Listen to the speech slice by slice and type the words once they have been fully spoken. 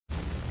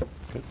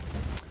Good.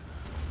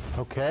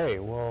 Okay,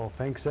 well,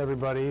 thanks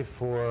everybody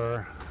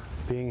for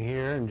being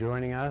here and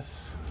joining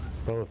us,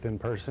 both in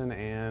person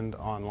and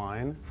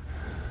online.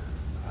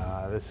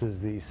 This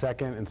is the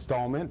second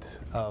installment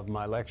of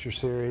my lecture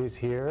series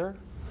here.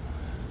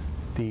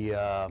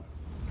 The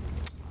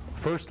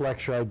first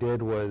lecture I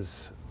did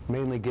was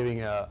mainly giving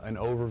an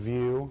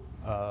overview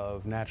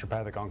of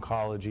naturopathic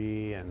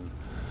oncology and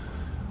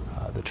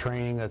the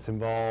training that's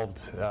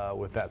involved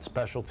with that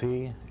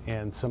specialty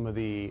and some of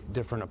the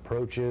different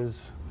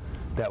approaches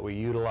that we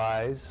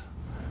utilize,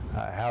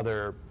 how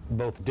they're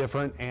both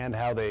different and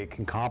how they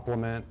can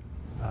complement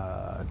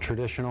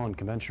traditional and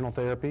conventional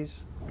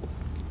therapies.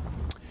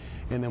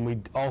 And then we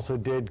also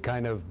did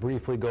kind of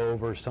briefly go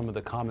over some of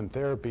the common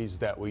therapies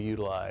that we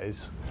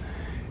utilize.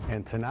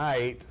 And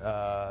tonight,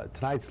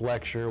 tonight's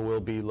lecture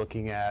will be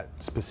looking at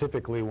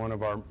specifically one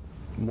of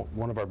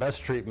our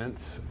best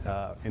treatments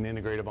in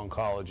integrative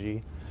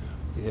oncology,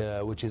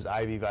 which is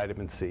IV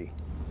vitamin C,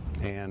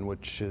 and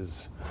which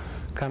is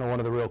kind of one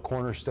of the real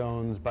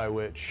cornerstones by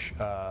which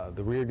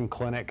the Riordan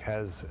Clinic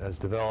has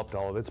developed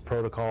all of its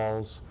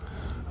protocols.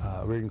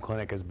 Riordan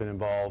Clinic has been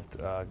involved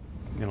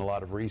in a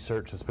lot of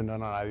research that's been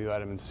done on IV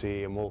vitamin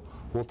C, and we'll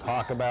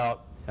talk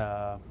about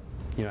how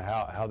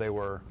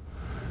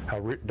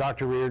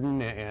Dr.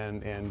 Riordan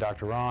and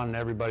Dr. Ron and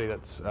everybody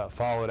that's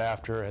followed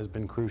after has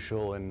been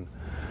crucial in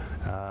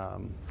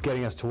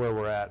getting us to where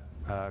we're at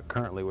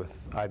currently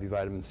with IV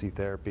vitamin C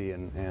therapy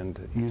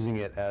and using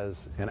it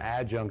as an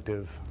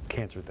adjunctive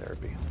cancer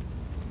therapy.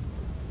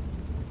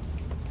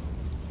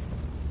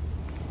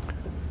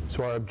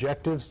 So our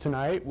objectives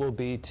tonight will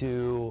be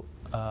to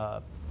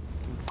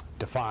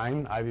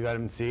define IV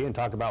vitamin C and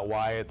talk about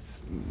why it's,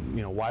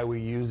 why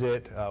we use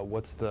it,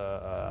 what's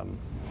the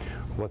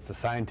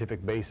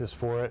scientific basis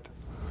for it.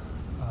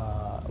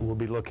 We'll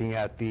be looking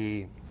at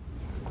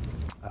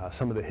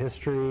some of the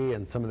history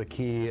and some of the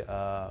key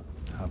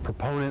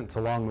proponents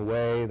along the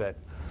way that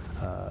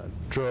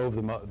drove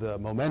the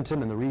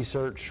momentum and the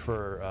research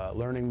for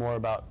learning more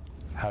about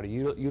how to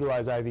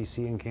utilize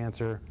IVC in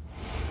cancer.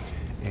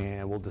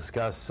 And we'll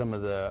discuss some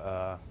of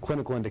the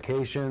clinical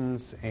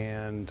indications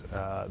and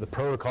the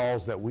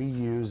protocols that we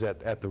use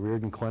at the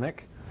Riordan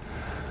Clinic.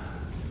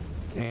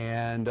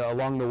 And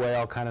along the way,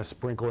 I'll kind of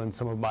sprinkle in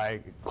some of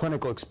my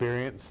clinical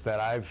experience that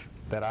I've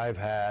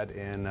had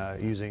in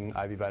using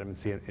IV vitamin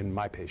C in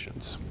my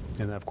patients.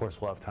 And then, of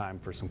course, we'll have time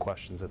for some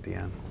questions at the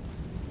end.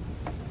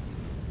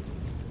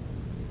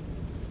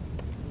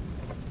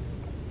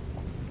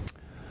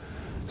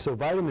 So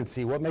vitamin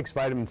C, what makes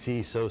vitamin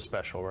C so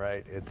special,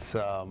 right? It's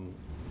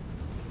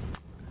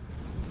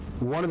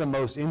one of the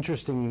most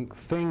interesting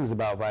things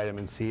about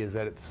vitamin C is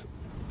that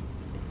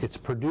it's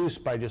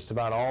produced by just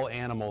about all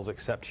animals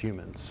except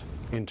humans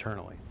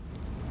internally.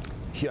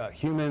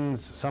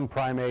 Humans, some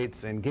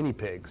primates, and guinea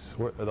pigs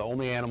are the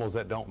only animals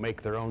that don't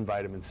make their own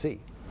vitamin C.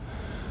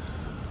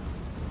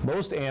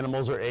 Most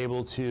animals are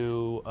able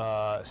to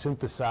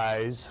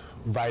synthesize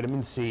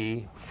vitamin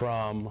C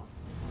from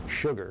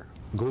sugar,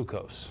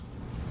 glucose.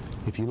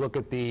 If you look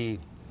at the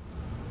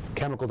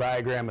chemical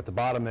diagram at the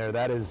bottom there,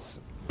 that is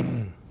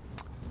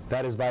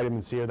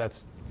vitamin C, or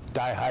that's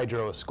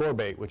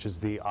dihydroascorbate, which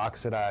is the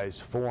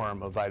oxidized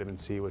form of vitamin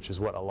C, which is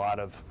what a lot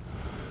of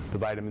the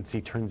vitamin C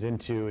turns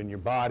into in your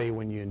body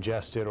when you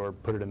ingest it or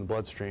put it in the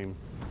bloodstream.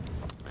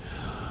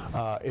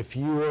 If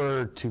you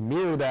were to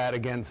mirror that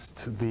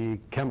against the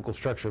chemical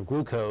structure of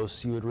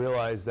glucose, you would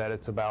realize that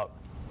it's about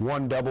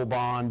one double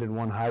bond and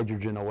one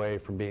hydrogen away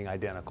from being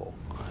identical.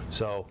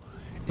 So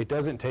it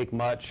doesn't take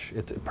much.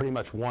 It's pretty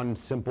much one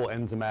simple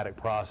enzymatic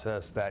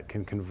process that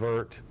can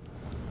convert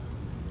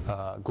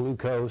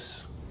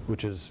glucose,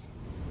 which is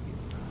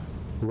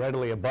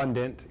readily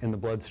abundant in the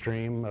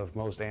bloodstream of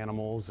most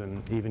animals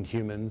and even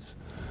humans,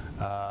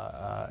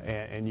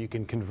 and you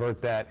can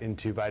convert that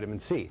into vitamin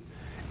C.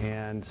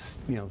 And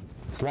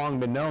it's long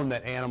been known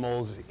that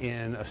animals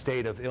in a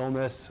state of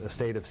illness, a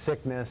state of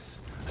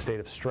sickness, a state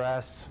of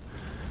stress,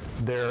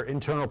 their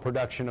internal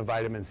production of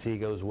vitamin C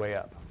goes way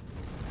up.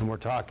 And we're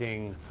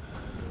talking,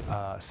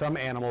 some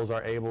animals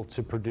are able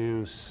to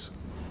produce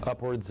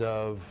upwards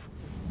of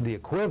the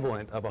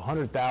equivalent of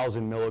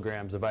 100,000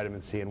 milligrams of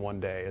vitamin C in one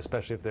day,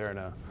 especially if they're in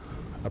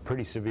a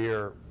pretty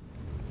severe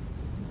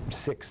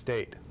sick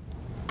state.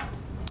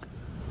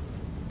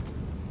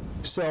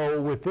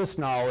 So with this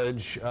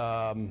knowledge,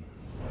 some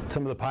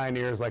of the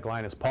pioneers like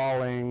Linus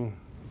Pauling,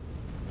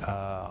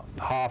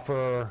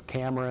 Hoffer,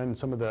 Cameron,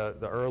 some of the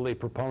early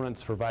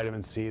proponents for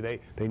vitamin C, they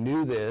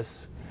knew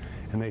this,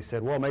 and they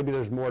said, well, maybe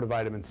there's more to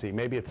vitamin C.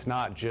 Maybe it's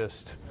not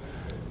just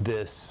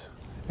this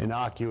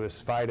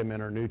innocuous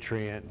vitamin or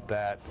nutrient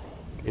that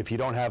if you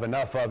don't have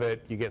enough of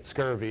it, you get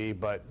scurvy,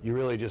 but you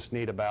really just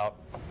need about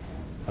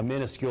a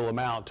minuscule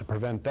amount to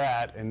prevent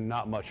that and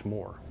not much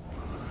more.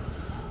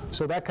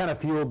 So that kind of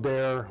fueled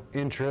their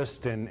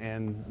interest and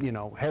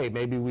hey,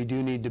 maybe we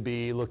do need to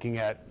be looking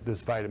at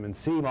this vitamin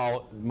C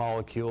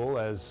molecule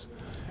as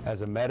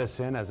a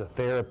medicine, as a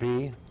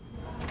therapy.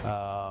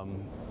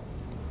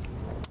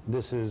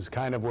 This is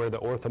kind of where the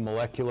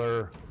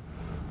orthomolecular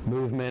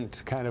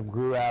movement kind of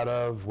grew out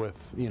of,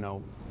 with,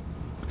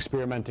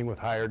 experimenting with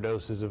higher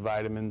doses of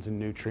vitamins and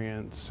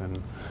nutrients, and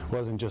it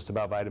wasn't just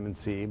about vitamin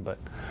C, but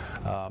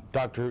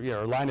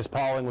Linus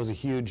Pauling was a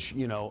huge,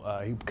 he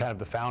kind of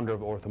the founder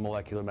of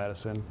orthomolecular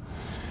medicine.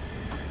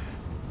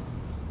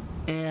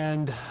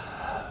 And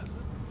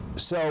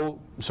so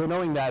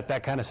knowing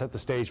that kind of set the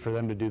stage for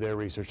them to do their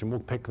research, and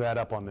we'll pick that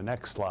up on the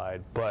next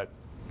slide. But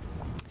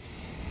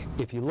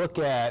if you look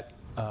at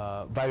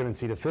vitamin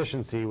C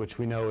deficiency, which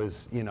we know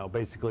is,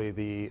 basically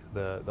the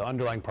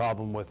underlying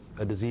problem with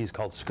a disease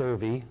called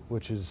scurvy,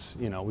 which is,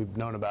 we've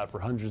known about for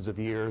hundreds of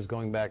years,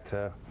 going back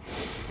to,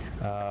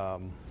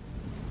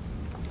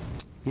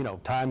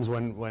 times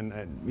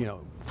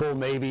when full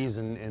navies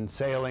and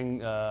sailing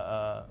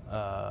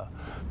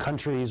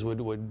countries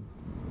would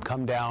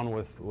come down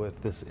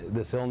with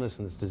this illness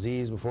and this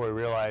disease before we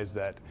realized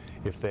that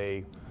if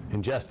they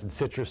ingested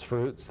citrus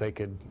fruits, they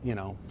could,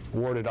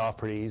 ward it off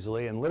pretty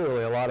easily. And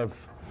literally a lot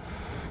of,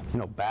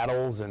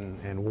 battles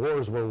and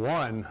wars were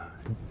won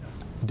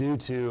due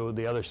to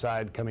the other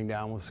side coming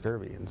down with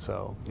scurvy. And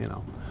so,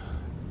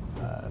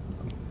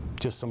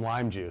 just some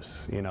lime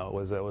juice,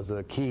 was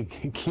a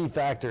key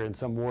factor in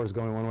some wars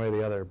going one way or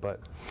the other.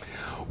 But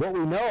what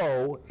we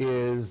know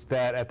is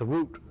that at the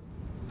root,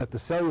 at the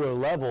cellular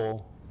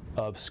level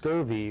of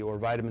scurvy or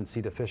vitamin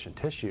C deficient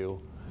tissue,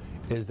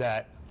 is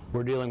that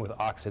we're dealing with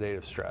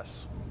oxidative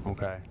stress,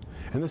 okay?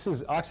 And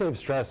oxidative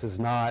stress is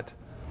not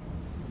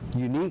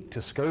unique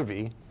to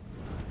scurvy.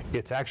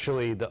 It's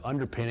actually the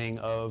underpinning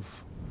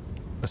of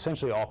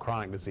essentially all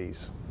chronic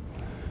disease.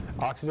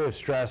 Oxidative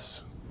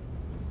stress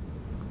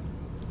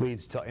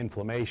leads to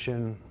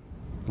inflammation,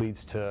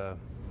 leads to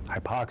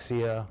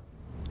hypoxia,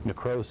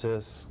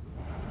 necrosis,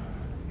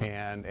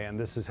 and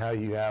this is how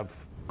you have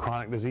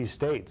chronic disease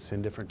states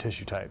in different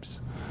tissue types,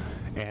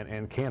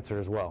 and cancer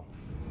as well.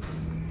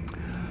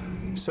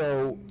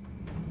 So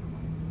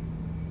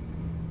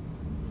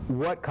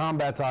what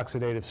combats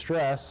oxidative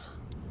stress?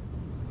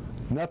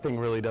 Nothing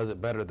really does it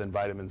better than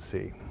vitamin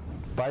C.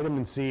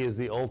 Vitamin C is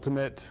the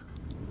ultimate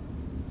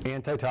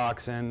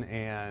antitoxin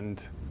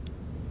and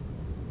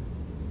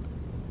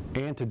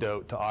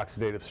antidote to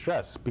oxidative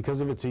stress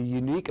because of its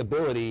unique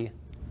ability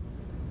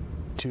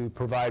to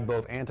provide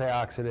both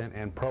antioxidant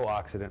and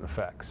pro-oxidant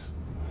effects.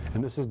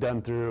 And this is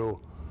done through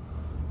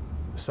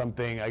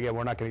something, again,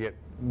 we're not going to get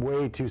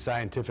way too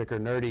scientific or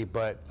nerdy,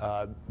 but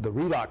the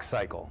redox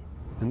cycle.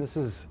 And this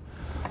is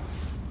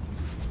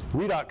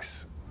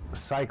redox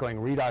cycling,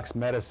 redox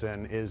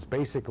medicine is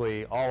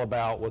basically all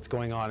about what's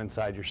going on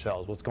inside your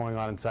cells, what's going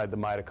on inside the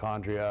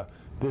mitochondria.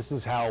 This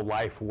is how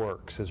life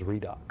works, is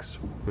redox,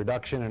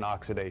 reduction and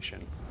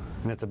oxidation.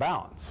 And it's a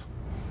balance.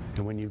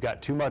 And when you've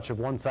got too much of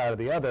one side or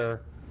the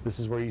other, this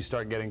is where you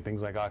start getting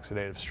things like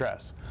oxidative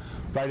stress.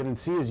 Vitamin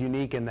C is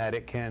unique in that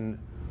it can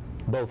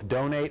both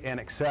donate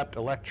and accept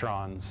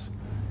electrons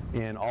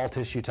in all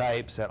tissue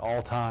types at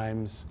all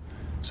times.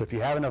 So if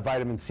you have enough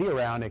vitamin C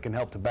around, it can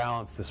help to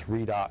balance this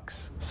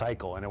redox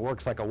cycle, and it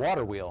works like a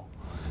water wheel.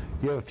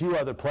 You have a few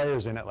other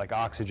players in it, like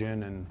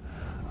oxygen, and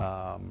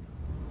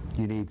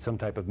you need some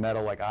type of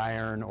metal like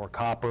iron or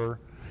copper,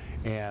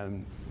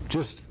 and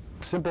just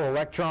simple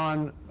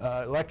electrons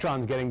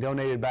getting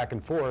donated back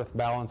and forth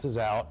balances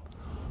out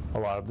a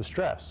lot of the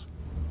stress.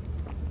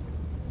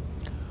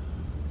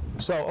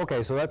 So,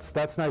 okay, so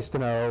that's nice to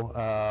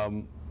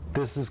know.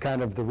 This is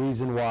kind of the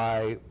reason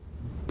why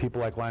people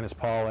like Linus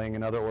Pauling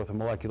and other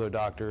orthomolecular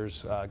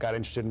doctors got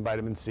interested in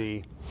vitamin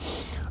C.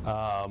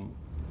 But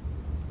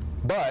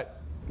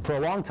for a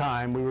long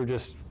time, they were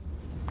just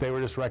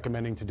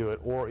recommending to do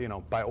it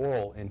by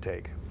oral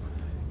intake.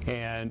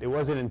 And it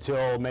wasn't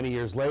until many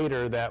years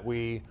later that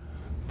we,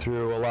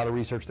 through a lot of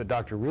research that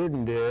Dr.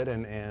 Riordan did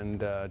and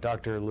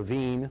Dr.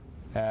 Levine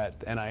at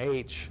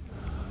NIH,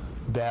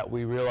 that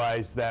we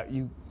realized that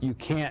you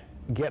can't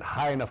get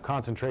high enough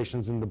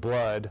concentrations in the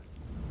blood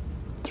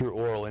through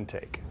oral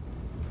intake,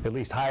 at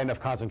least high enough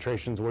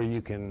concentrations where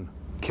you can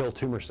kill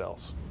tumor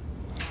cells.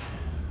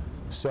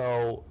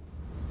 So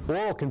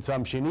oral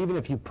consumption, even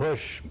if you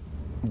push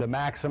the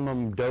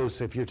maximum dose,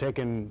 if you're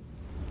taking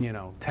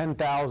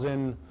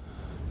 10,000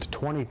 to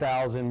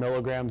 20,000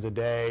 milligrams a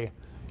day,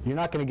 you're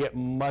not going to get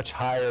much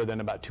higher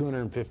than about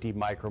 250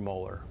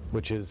 micromolar,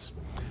 which is,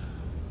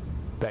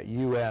 that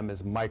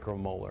is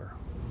micromolar.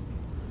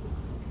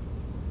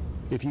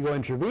 If you go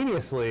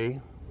intravenously,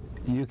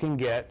 you can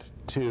get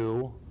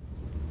to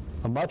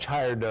a much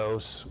higher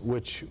dose,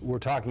 which we're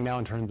talking now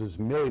in terms of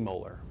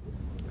millimolar.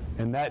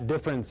 And that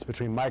difference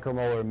between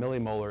micromolar and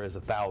millimolar is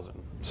 1,000.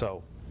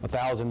 So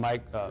 1,000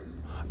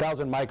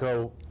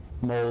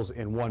 micromoles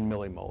in 1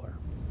 millimolar.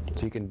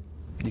 So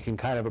you can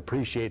kind of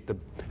appreciate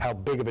how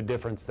big of a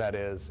difference that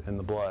is in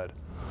the blood.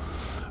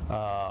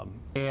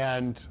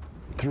 And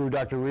through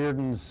Dr.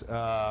 Riordan's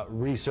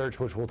research,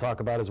 which we'll talk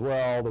about as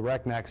well, the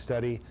RECNAC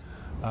study,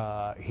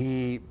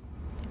 he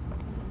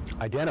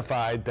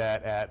identified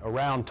that at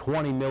around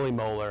 20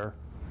 millimolar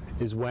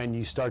is when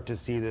you start to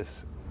see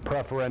this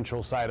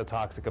preferential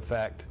cytotoxic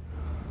effect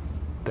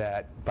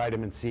that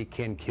vitamin C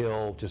can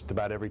kill just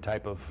about every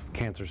type of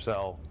cancer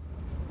cell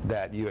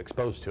that you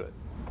expose to it.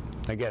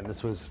 Again,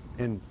 this was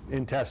in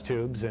test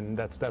tubes, and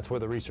that's where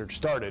the research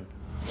started.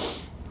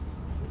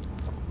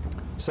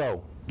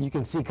 So you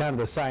can see kind of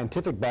the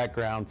scientific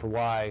background for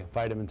why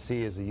vitamin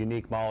C is a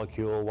unique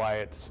molecule, why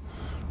it's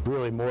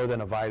really more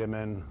than a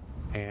vitamin,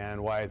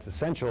 and why it's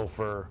essential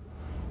for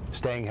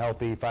staying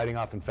healthy, fighting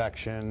off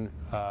infection,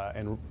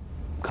 and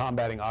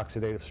combating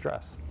oxidative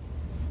stress.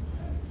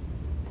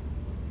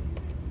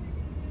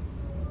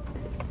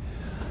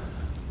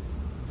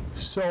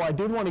 So I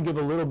did want to give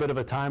a little bit of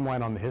a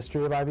timeline on the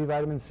history of IV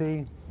vitamin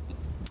C.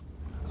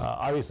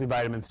 Obviously,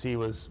 vitamin C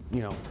was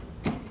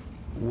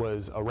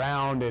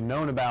around and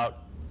known about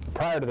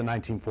prior to the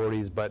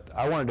 1940s, but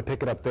I wanted to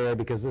pick it up there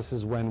because this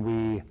is when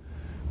we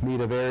meet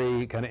a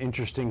very kind of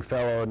interesting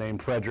fellow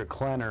named Riordan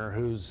Clinic,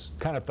 who's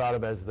kind of thought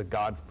of as the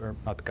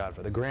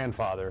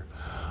grandfather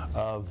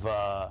of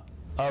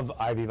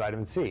IV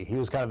vitamin C. He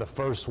was kind of the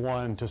first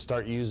one to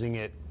start using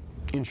it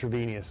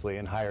intravenously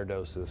in higher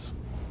doses.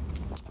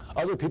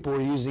 Other people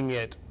were using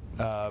it,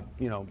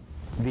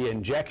 via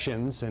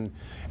injections and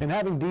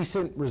having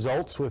decent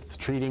results with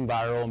treating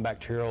viral and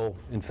bacterial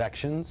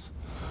infections.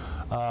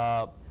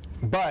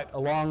 But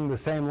along the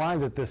same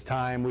lines at this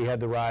time, we had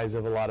the rise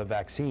of a lot of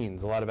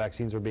vaccines. A lot of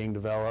vaccines were being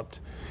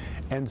developed.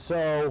 And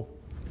so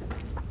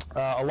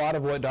a lot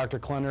of what Dr.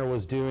 Klenner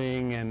was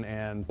doing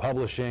and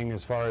publishing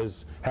as far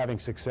as having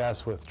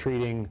success with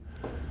treating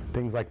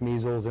things like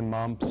measles and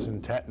mumps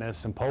and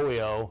tetanus and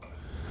polio,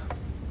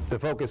 the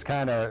focus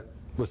kind of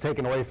was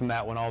taken away from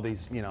that when all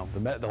these,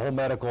 the whole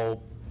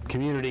medical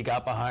community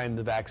got behind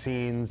the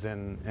vaccines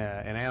and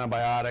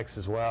antibiotics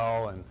as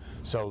well, and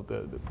so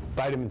the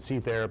vitamin C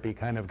therapy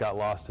kind of got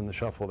lost in the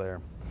shuffle there.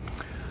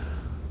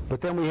 But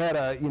then we had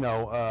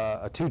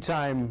a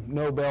two-time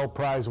Nobel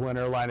Prize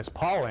winner, Linus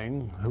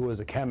Pauling, who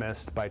was a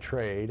chemist by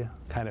trade,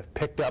 kind of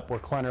picked up where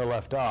Klenner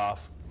left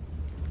off,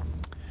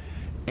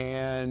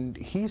 and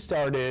he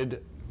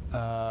started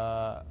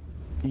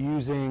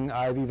using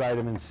IV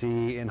vitamin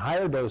C in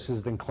higher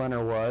doses than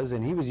Klenner was,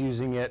 and he was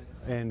using it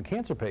in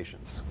cancer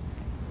patients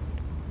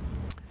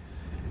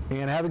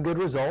and having good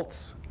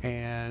results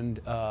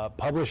and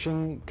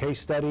publishing case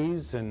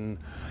studies, and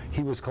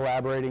he was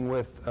collaborating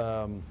with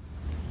a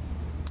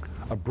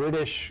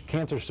British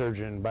cancer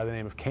surgeon by the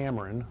name of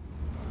Cameron,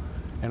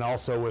 and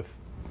also with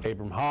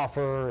Abram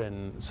Hoffer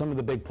and some of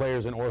the big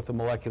players in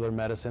orthomolecular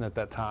medicine at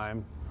that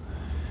time.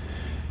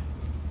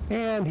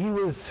 And he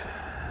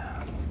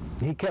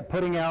kept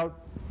putting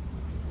out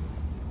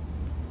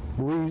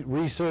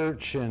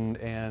research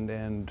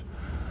and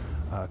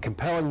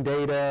compelling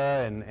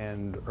data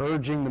and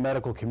urging the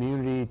medical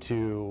community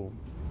to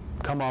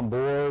come on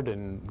board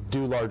and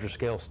do larger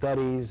scale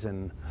studies,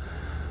 and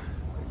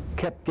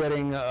kept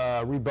getting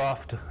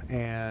rebuffed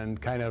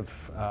and kind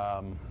of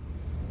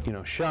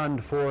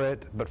shunned for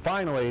it. But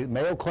finally,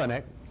 Mayo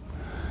Clinic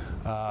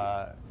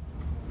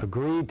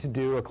agreed to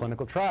do a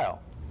clinical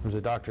trial. There was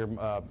a Dr.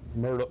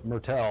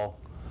 Mertel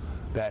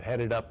that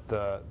headed up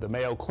the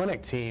Mayo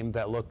Clinic team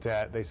that looked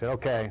at, they said,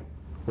 okay,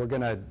 we're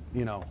going to,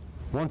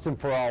 once and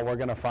for all, we're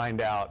going to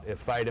find out if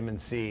vitamin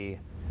C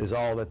is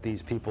all that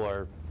these people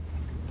are,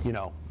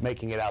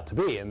 making it out to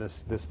be in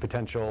this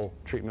potential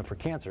treatment for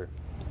cancer.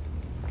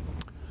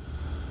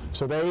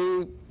 So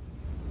they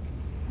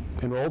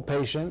enrolled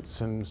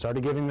patients and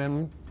started giving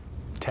them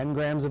 10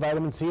 grams of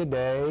vitamin C a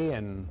day,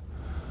 and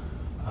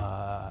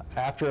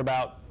after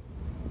about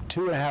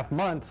 2.5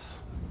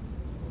 months,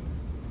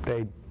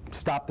 they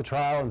stopped the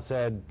trial and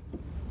said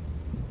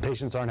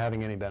patients aren't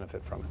having any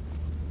benefit from it.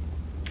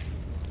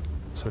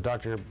 So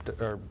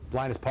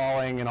Linus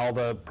Pauling and all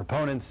the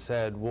proponents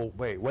said, well,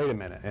 wait a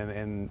minute.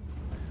 And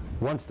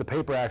once the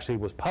paper actually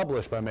was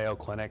published by Mayo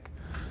Clinic,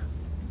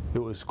 it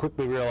was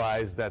quickly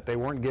realized that they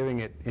weren't giving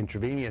it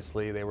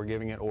intravenously, they were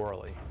giving it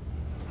orally.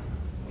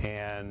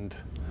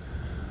 And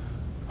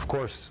of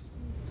course,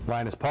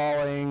 Linus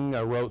Pauling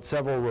wrote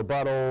several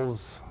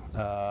rebuttals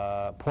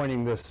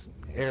pointing this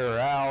error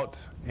out,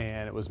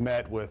 and it was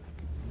met with,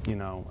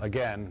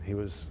 again, he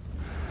was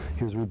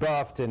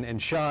rebuffed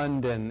and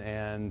shunned,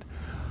 and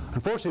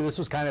unfortunately this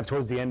was kind of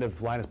towards the end of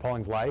Linus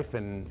Pauling's life,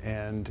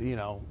 and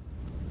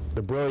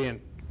the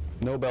brilliant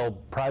Nobel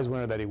Prize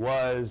winner that he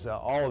was,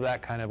 all of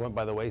that kind of went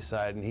by the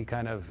wayside, and he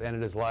kind of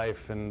ended his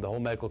life, and the whole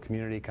medical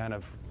community kind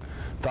of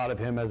thought of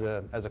him as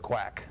a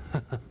quack.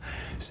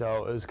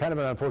 So it was kind of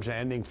an unfortunate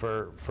ending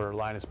for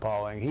Linus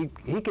Pauling.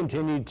 He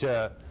continued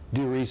to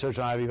do research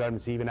on IV vitamin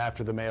C even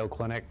after the Mayo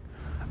Clinic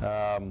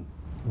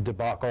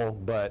debacle,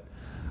 but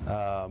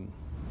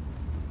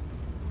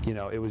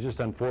it was just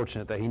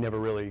unfortunate that he never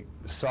really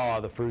saw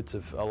the fruits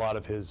of a lot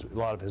of his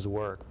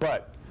work.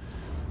 But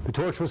the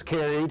torch was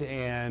carried,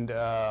 and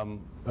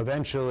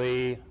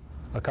eventually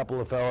a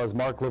couple of fellows,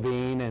 Mark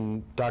Levine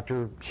and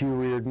Dr. Hugh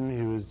Riordan,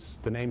 who's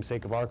the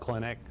namesake of our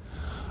clinic,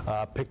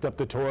 picked up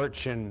the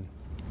torch, and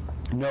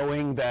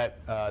knowing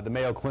that the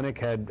Mayo Clinic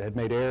had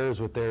made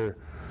errors with their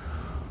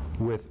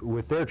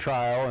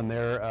trial and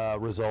their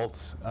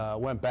results,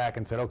 went back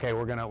and said, okay,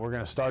 we're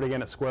gonna start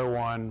again at square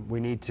one. We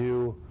need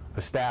to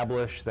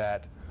establish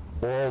that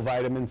oral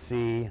vitamin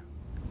C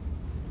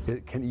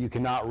you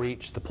cannot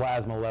reach the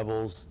plasma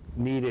levels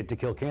needed to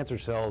kill cancer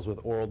cells with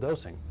oral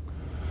dosing.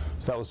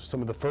 So that was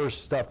some of the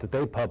first stuff that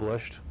they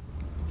published.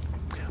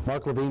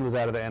 Mark Levine was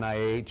out of the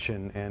NIH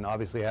and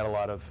obviously had a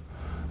lot of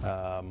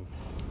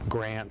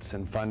grants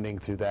and funding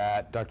through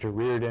that. Dr.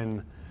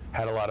 Riordan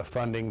had a lot of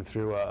funding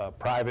through a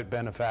private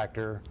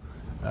benefactor.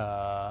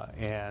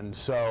 And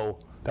so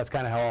that's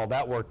kind of how all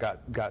that work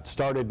got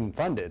started and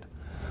funded.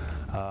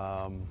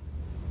 And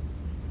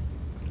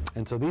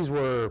so these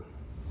were,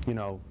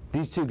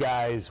 these two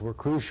guys were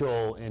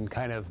crucial in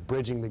kind of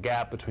bridging the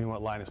gap between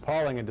what Linus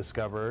Pauling had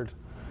discovered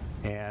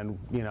and,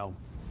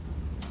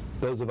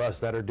 those of us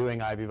that are doing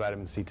IV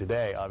vitamin C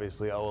today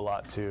obviously owe a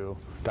lot to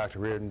Dr.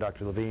 Riordan,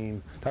 Dr.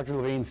 Levine. Dr.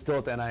 Levine's still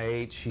at the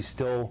NIH. She's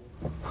still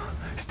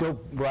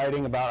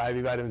writing about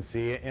IV vitamin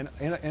C and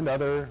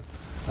other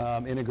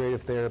integrative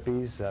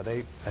therapies.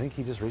 I think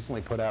he just recently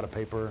put out a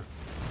paper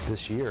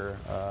this year,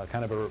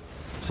 kind of a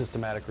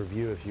systematic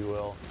review, if you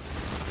will,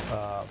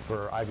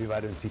 for IV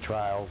vitamin C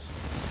trials.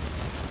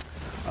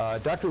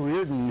 Dr.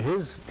 Riordan,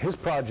 his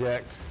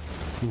project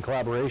in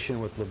collaboration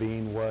with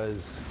Levine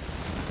was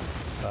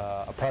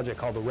a project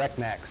called the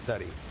RECNAC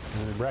study.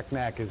 And the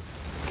RECNAC is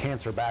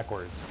cancer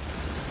backwards.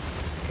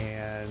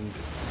 And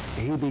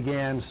he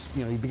began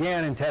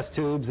in test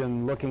tubes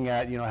and looking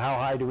at, how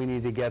high do we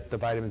need to get the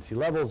vitamin C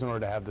levels in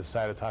order to have this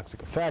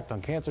cytotoxic effect on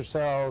cancer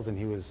cells. And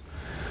he was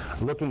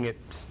looking at,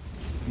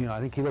 I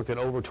think he looked at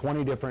over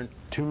 20 different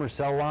tumor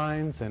cell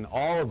lines, and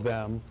all of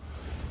them,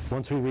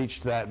 once we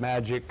reached that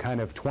magic kind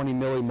of 20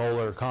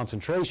 millimolar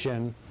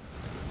concentration,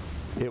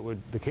 the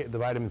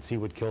vitamin C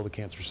would kill the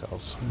cancer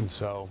cells. And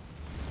so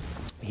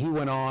he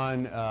went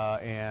on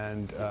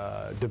and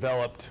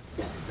developed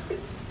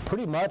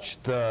pretty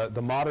much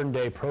the modern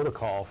day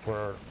protocol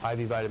for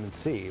IV vitamin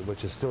C,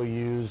 which is still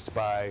used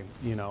by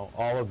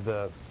all of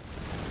the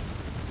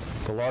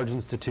large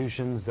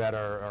institutions that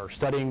are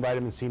studying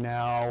vitamin C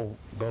now,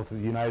 both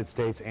in the United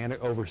States and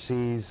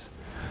overseas.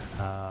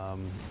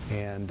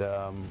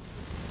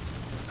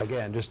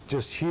 Again,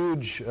 just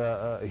huge,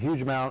 a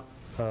huge amount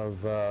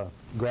of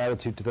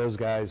gratitude to those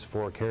guys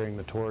for carrying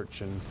the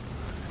torch and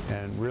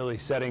really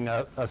setting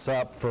us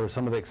up for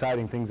some of the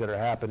exciting things that are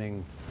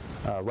happening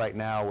right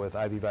now with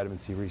IV vitamin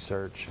C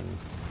research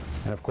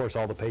and of course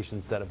all the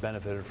patients that have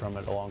benefited from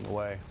it along the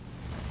way.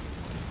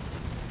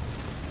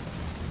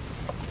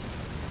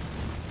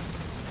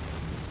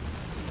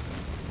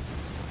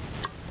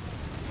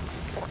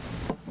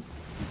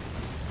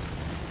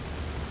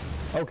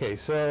 Okay,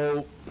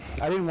 so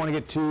I didn't want to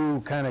get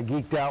too kind of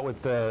geeked out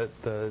with the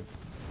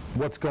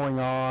what's going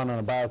on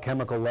a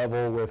biochemical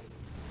level with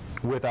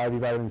IV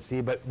vitamin C,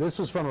 but this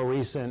was from a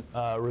recent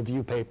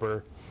review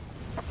paper,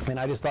 and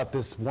I just thought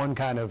this one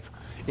kind of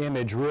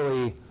image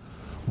really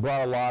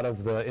brought a lot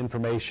of the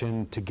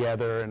information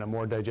together in a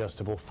more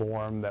digestible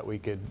form that I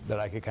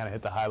could kind of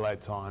hit the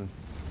highlights on.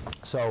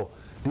 So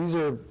these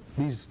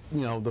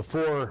the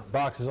 4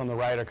 boxes on the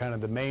right are kind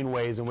of the main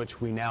ways in which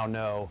we now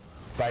know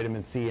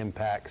vitamin C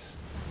impacts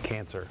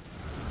cancer.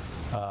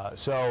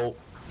 So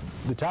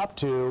the top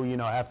 2,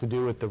 have to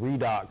do with the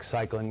redox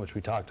cycling, which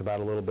we talked about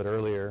a little bit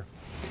earlier.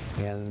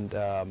 And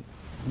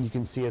you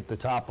can see at the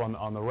top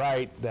on the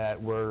right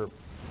that we're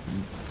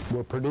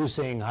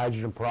producing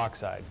hydrogen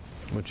peroxide,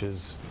 which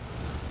is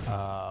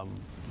a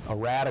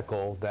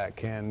radical that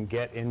can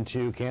get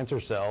into cancer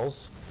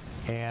cells.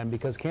 And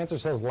because cancer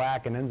cells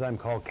lack an enzyme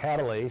called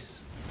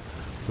catalase,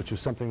 which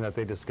was something that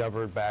they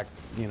discovered back,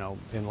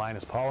 in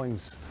Linus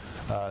Pauling's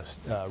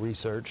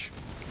research,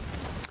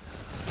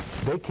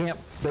 they can't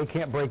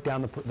break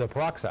down the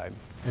peroxide.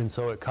 And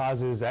so it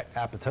causes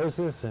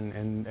apoptosis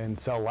and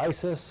cell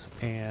lysis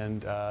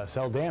and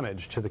cell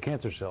damage to the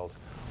cancer cells.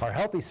 Our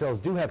healthy cells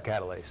do have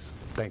catalase,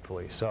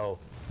 thankfully, so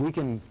we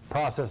can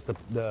process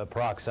the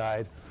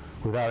peroxide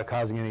without it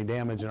causing any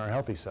damage in our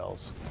healthy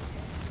cells.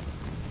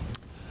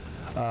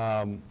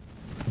 By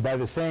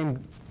the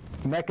same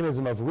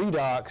mechanism of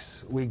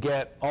redox, we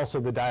get also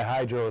the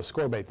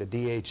dihydroascorbate, the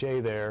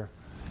DHA there,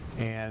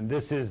 and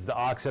this is the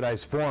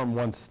oxidized form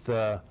once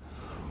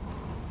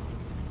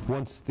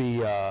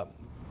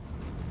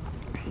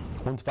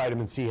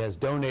vitamin C has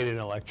donated an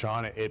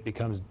electron, it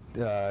becomes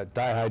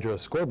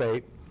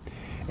dihydroascorbate,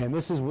 and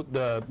this is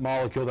the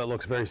molecule that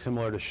looks very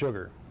similar to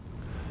sugar.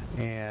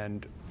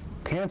 And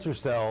cancer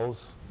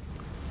cells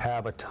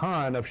have a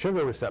ton of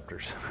sugar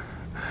receptors,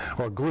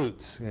 or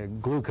GLUTs,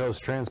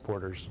 glucose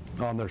transporters,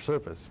 on their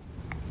surface.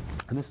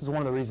 And this is one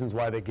of the reasons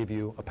why they give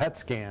you a PET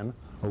scan,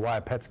 or why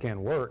a PET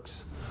scan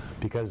works,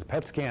 because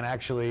PET scan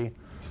actually,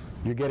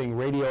 you're getting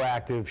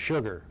radioactive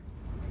sugar.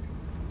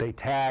 They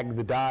tag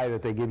the dye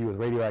that they give you with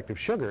radioactive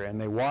sugar,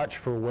 and they watch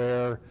for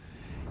where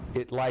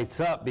it lights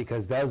up,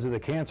 because those are the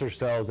cancer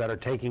cells that are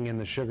taking in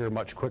the sugar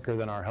much quicker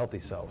than our healthy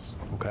cells,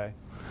 okay?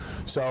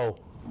 So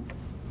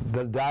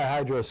the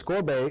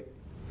dihydroascorbate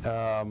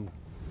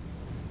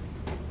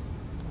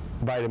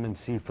vitamin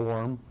C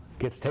form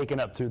gets taken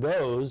up through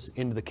those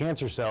into the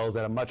cancer cells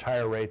at a much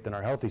higher rate than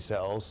our healthy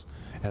cells,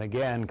 and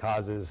again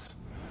causes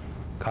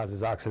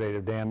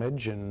oxidative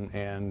damage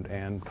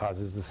and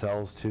causes the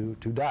cells to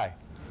die.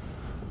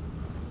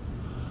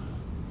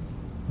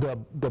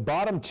 The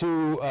bottom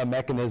two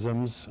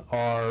mechanisms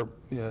are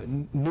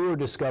newer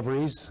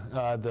discoveries,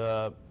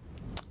 very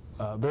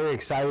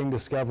exciting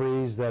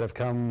discoveries that have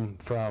come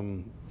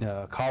from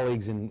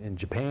colleagues in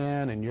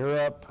Japan and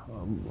Europe,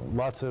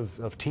 lots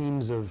of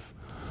teams of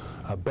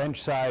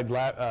bench-side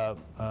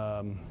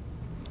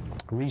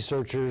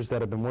researchers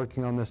that have been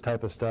working on this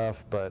type of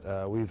stuff,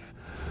 but we've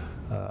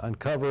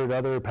uncovered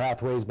other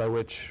pathways by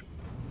which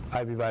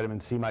IV vitamin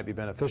C might be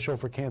beneficial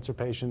for cancer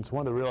patients.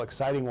 One of the real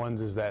exciting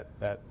ones is that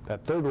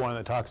third one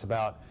that talks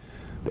about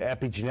the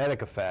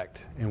epigenetic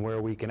effect and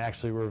where we can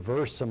actually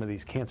reverse some of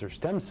these cancer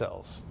stem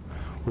cells,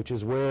 which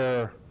is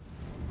where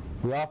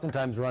we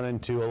oftentimes run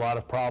into a lot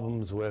of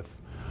problems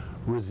with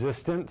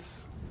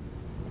resistance.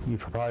 You've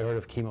probably heard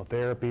of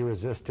chemotherapy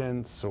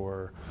resistance,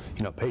 or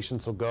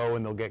patients will go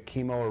and they'll get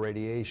chemo or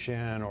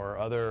radiation or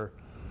other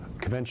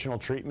conventional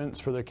treatments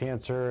for their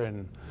cancer,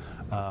 and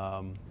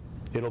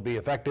it'll be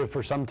effective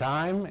for some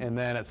time, and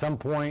then at some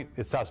point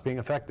it stops being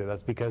effective.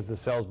 That's because the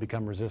cells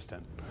become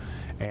resistant.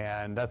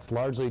 And that's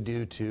largely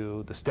due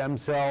to the stem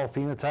cell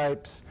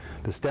phenotypes.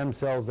 The stem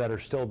cells that are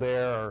still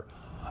there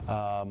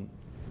are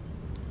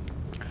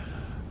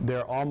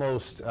they're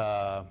almost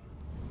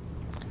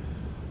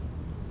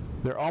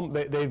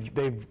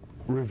they've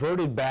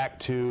reverted back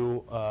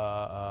to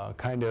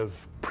kind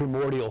of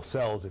primordial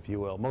cells, if you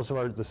will. Most of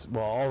all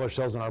of our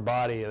cells in our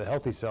body, the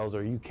healthy cells,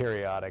 are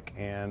eukaryotic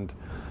and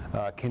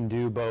can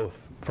do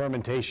both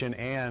fermentation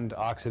and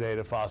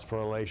oxidative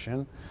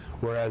phosphorylation,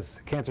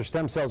 whereas cancer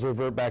stem cells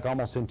revert back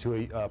almost into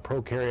a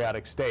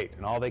prokaryotic state,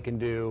 and all they can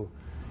do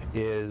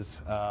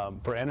is,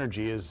 for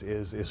energy,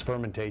 is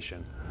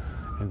fermentation.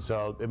 And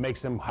so it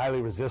makes them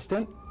highly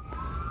resistant,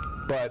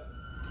 but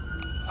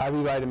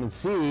IV vitamin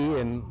C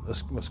and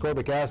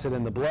ascorbic acid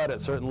in the blood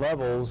at certain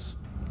levels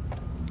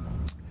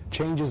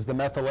changes the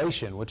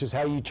methylation, which is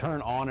how you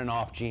turn on and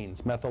off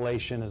genes.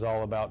 Methylation is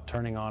all about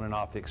turning on and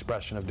off the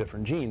expression of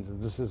different genes, and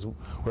this is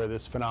where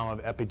this phenomenon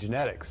of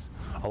epigenetics.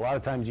 A lot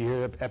of times you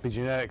hear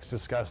epigenetics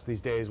discussed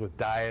these days with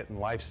diet and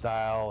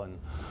lifestyle and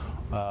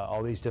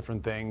all these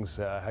different things,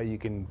 how you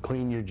can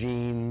clean your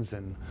genes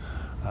and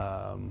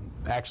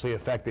actually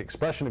affect the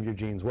expression of your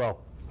genes.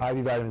 Well, IV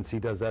vitamin C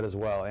does that as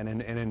well, and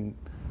in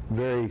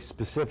very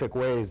specific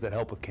ways that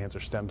help with cancer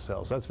stem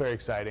cells. So that's very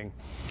exciting.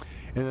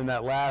 And then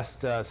that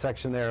last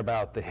section there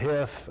about the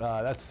HIF,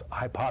 that's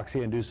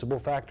hypoxia-inducible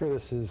factor.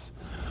 This is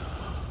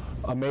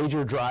a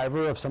major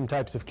driver of some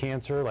types of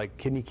cancer, like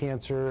kidney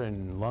cancer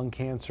and lung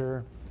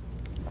cancer.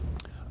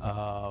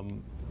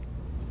 And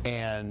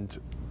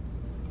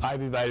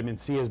IV vitamin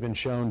C has been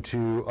shown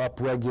to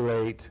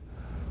upregulate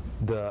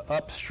the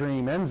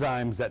upstream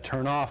enzymes that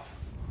turn off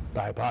the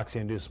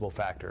hypoxia-inducible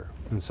factor.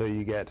 And so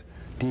you get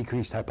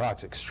decreased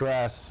hypoxic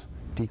stress,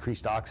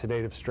 decreased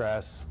oxidative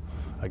stress,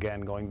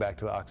 again, going back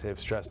to the oxidative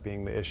stress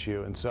being the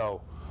issue. And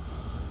so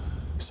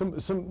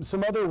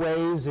some other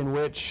ways in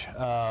which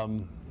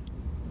IV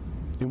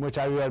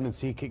vitamin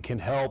C can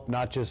help,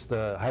 not just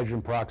the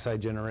hydrogen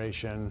peroxide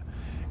generation.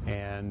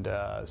 And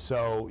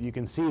so you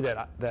can see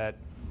that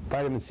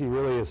vitamin C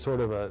really is sort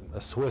of a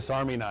Swiss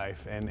Army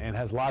knife and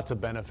has lots of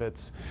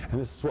benefits.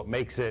 And this is what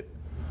makes it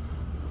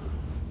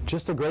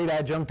just a great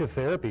adjunctive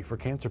therapy for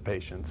cancer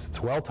patients.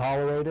 It's well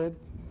tolerated,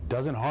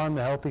 doesn't harm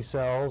the healthy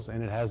cells,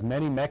 and it has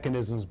many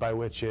mechanisms by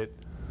which it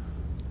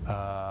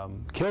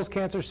kills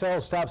cancer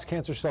cells, stops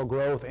cancer cell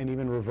growth, and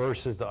even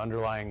reverses the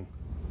underlying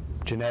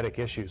genetic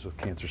issues with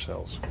cancer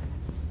cells.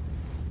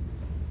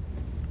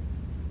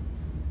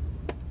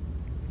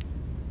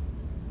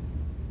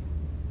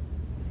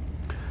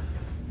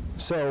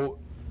 So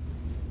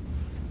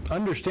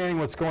understanding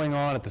what's going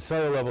on at the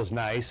cellular level is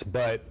nice,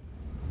 but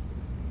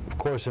of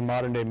course in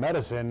modern day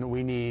medicine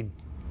we need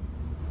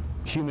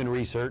human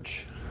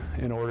research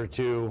in order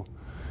to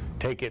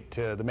take it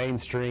to the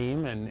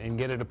mainstream and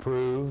get it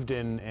approved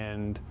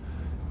and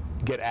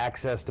get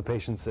access to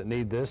patients that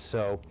need this.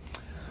 So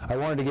I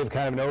wanted to give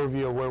kind of an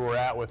overview of where we're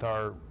at with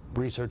our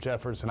research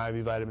efforts in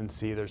IV vitamin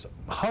C. There's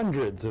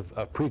hundreds of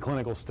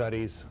preclinical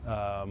studies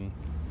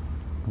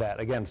that,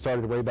 again,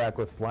 started way back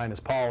with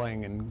Linus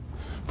Pauling and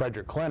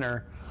Frederick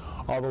Klenner,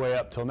 all the way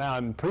up till now.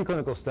 And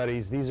preclinical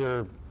studies, these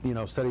are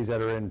studies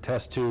that are in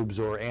test tubes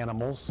or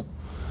animals.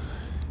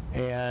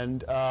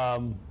 And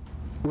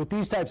with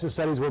these types of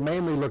studies, we're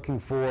mainly looking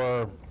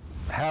for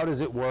how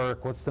does it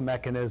work, what's the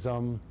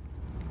mechanism,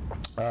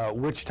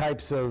 which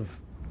types of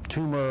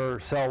tumor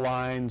cell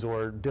lines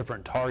or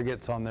different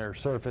targets on their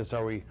surface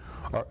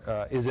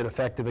is it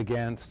effective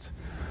against,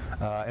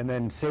 and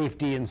then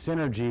safety and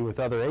synergy with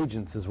other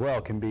agents as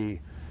well can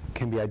be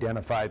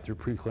identified through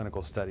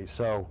preclinical studies.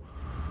 So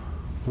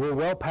we're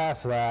well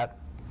past that.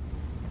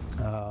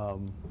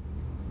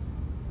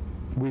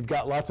 We've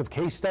got lots of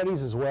case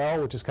studies as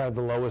well, which is kind of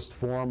the lowest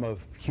form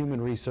of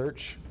human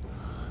research.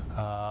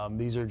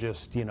 These are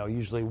just,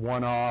 usually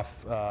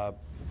one-off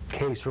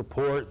case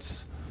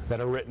reports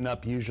that are written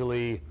up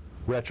usually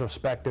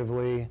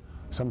retrospectively.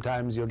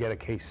 Sometimes you'll get a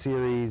case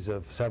series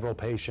of several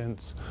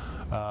patients.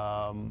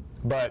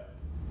 But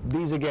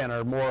these, again,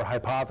 are more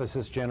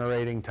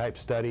hypothesis-generating type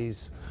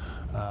studies.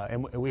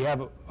 And we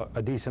have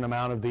a decent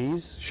amount of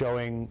these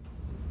showing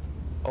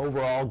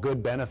overall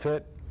good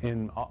benefit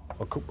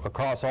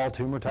across all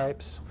tumor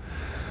types,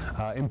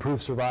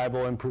 improved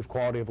survival, improved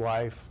quality of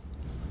life.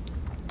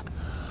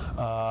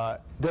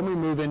 Then we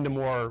move into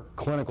more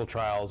clinical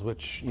trials,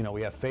 which,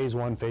 we have phase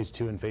 1, phase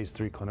 2, and phase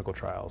 3 clinical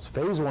trials.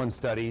 Phase 1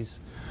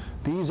 studies,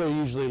 these are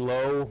usually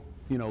low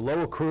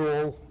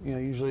accrual.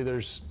 Usually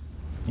there's,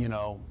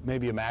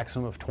 maybe a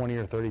maximum of 20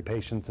 or 30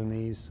 patients in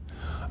these.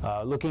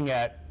 Looking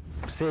at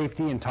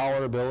safety and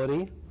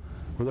tolerability.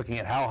 We're looking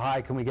at how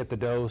high can we get the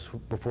dose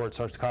before it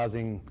starts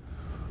causing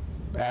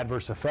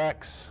adverse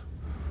effects.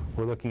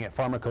 We're looking at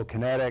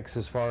pharmacokinetics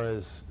as far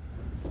as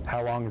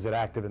how long is it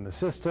active in the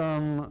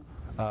system,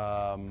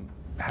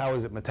 how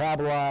is it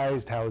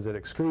metabolized, how is it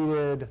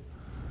excreted,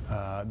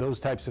 those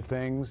types of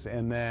things.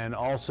 And then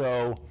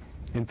also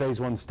in phase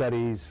 1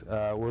 studies,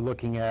 we're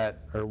looking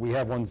at, or we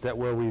have ones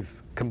where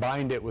we've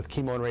combined it with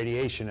chemo and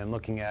radiation and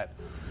looking at,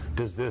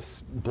 does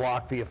this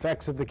block the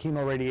effects of the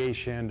chemo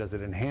radiation? Does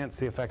it enhance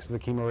the effects of the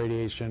chemo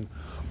radiation?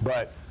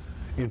 But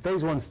in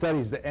phase 1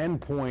 studies, the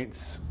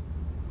endpoints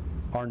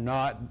are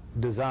not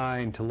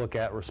designed to look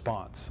at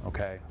response,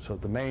 okay? So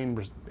the main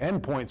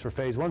endpoints for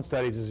phase 1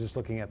 studies is just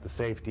looking at the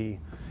safety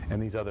and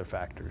these other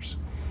factors.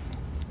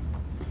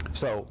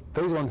 So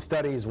phase 1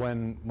 studies,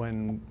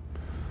 when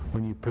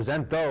you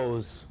present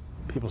those,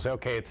 people say,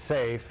 okay, it's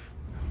safe,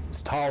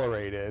 it's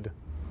tolerated,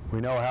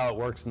 we know how it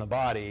works in the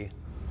body,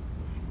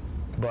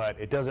 but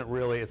it doesn't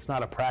really, it's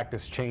not a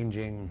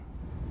practice-changing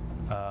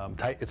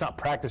type, it's not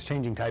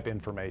practice-changing type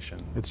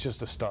information. It's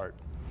just a start.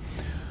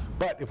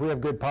 But if we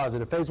have good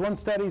positive phase 1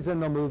 studies, then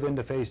they'll move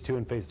into phase 2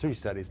 and phase 3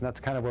 studies, and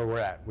that's kind of where we're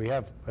at. We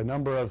have a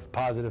number of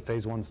positive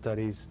phase 1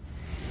 studies.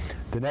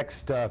 The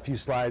next few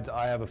slides,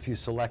 I have a few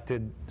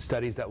selected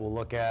studies that we'll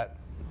look at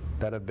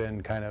that have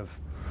been kind of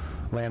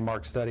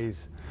landmark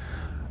studies.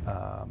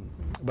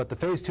 But the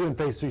phase 2 and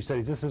phase 3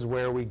 studies, this is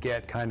where we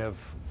get kind of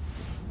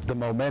the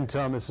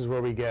momentum. This is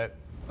where we get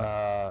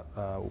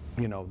the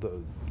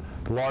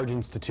large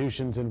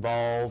institutions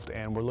involved,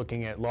 and we're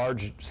looking at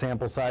large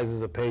sample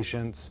sizes of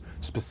patients,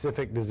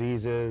 specific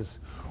diseases.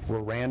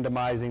 We're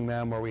randomizing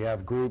them where we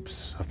have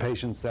groups of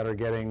patients that are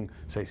getting,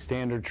 say,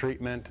 standard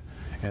treatment,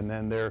 and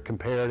then they're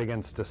compared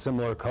against a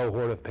similar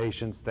cohort of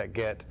patients that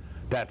get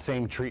that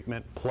same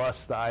treatment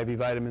plus the IV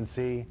vitamin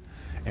C,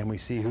 and we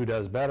see who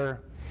does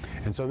better.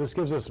 And so this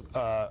gives us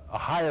a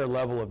higher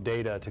level of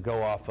data to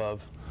go off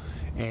of.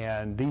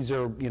 And these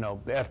are, the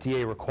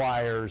FDA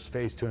requires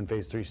phase 2 and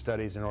phase 3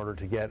 studies in order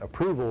to get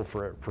approval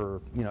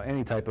for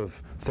any type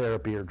of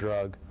therapy or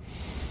drug.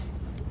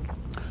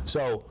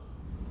 So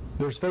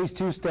there's phase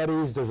 2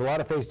 studies. There's a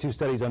lot of phase 2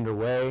 studies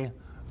underway.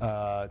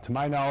 To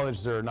my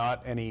knowledge, there are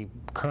not any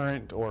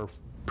current or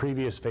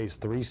previous phase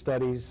 3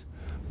 studies,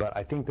 but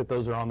I think that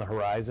those are on the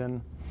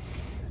horizon.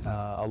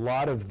 A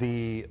lot of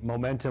the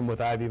momentum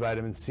with IV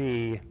vitamin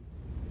C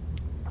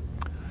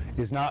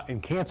is not in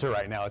cancer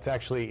right now. It's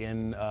actually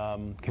in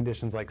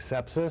conditions like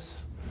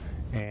sepsis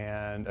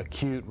and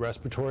acute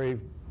respiratory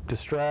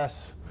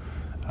distress.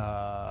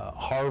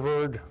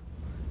 Harvard,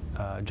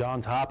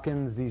 Johns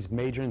Hopkins, these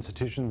major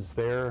institutions,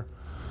 they're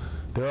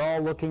all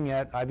looking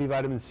at IV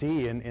vitamin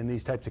C in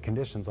these types of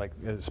conditions, like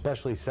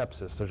especially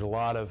sepsis. There's a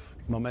lot of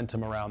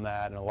momentum around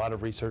that and a lot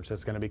of research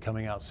that's going to be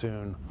coming out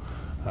soon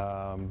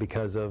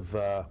because of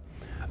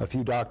a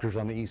few doctors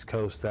on the East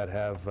Coast that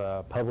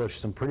have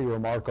published some pretty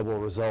remarkable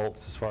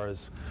results as far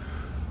as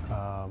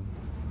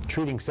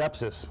treating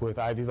sepsis with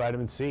IV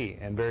vitamin C,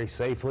 and very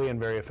safely and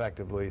very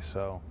effectively.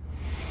 So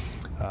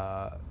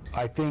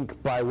I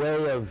think by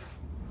way of,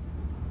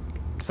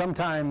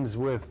 sometimes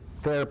with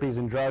therapies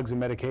and drugs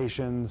and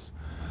medications,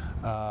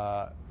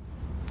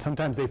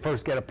 sometimes they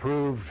first get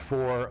approved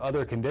for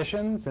other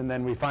conditions, and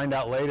then we find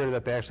out later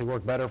that they actually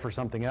work better for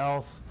something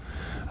else.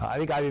 I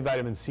think IV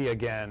vitamin C,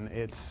 again,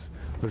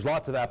 there's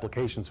lots of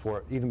applications for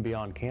it, even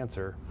beyond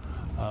cancer.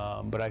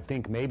 But I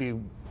think maybe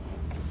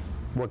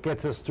what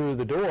gets us through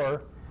the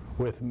door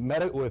with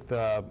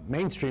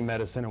mainstream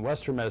medicine and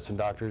Western medicine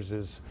doctors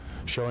is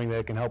showing that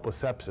it can help with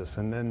sepsis,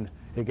 and then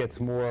it gets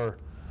more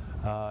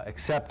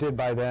accepted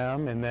by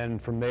them, and then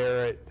from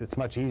there it's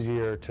much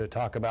easier to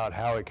talk about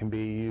how it can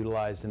be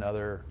utilized in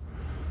other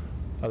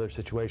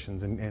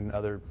situations and in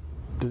other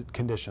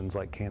conditions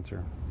like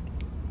cancer.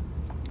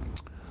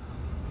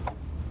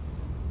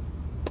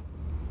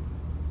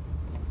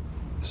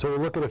 So we'll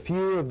look at a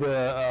few of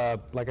the,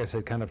 like I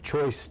said, kind of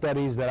choice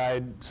studies that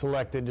I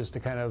selected just to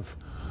kind of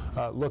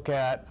look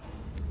at.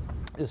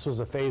 This was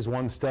a phase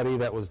 1 study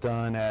that was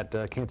done at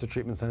Cancer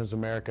Treatment Centers of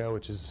America,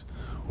 which is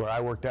where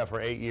I worked at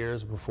for 8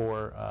 years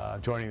before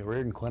joining the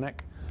Riordan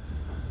Clinic.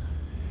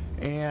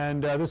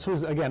 And this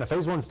was, again, a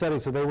phase 1 study,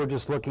 so they were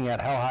just looking at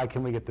how high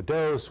can we get the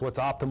dose, what's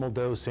optimal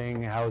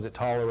dosing, how is it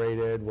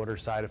tolerated, what are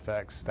side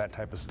effects, that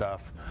type of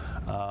stuff.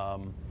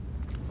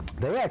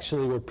 They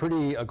actually were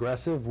pretty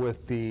aggressive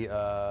with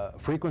the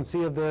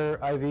frequency of their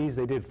IVs.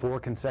 They did 4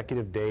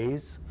 consecutive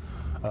days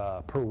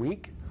per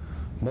week.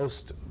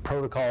 Most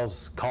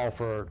protocols call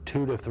for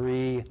 2 to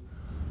 3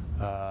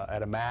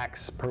 at a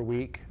max per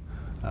week.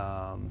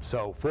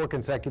 So 4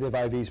 consecutive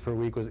IVs per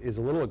week is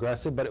a little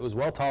aggressive, but it was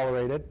well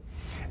tolerated,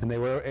 and they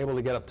were able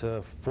to get up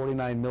to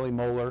 49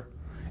 millimolar.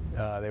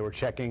 They were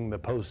checking the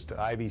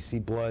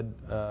post-IVC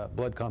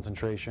blood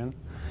concentration.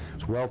 It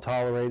was well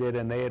tolerated,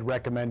 and they had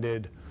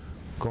recommended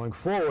going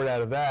forward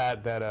out of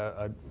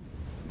that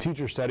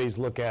future studies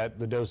look at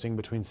the dosing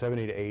between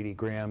 70 to 80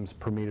 grams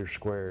per meter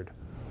squared.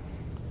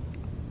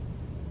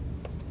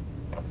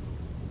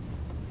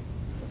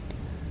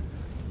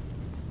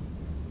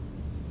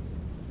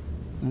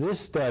 This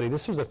study,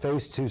 this was a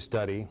phase 2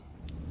 study,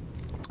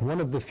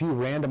 one of the few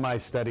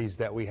randomized studies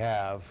that we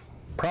have.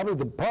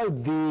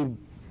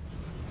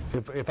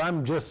 If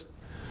I'm just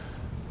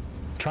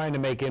trying to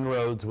make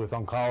inroads with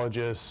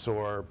oncologists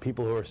or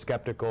people who are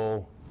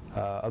skeptical,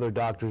 other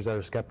doctors that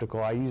are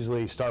skeptical, I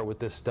usually start with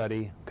this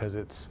study because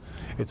it's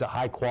a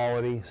high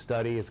quality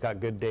study. It's got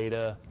good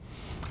data.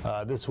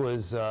 This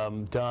was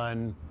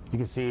done, you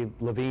can see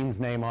Levine's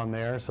name on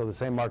there, so the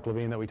same Mark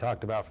Levine that we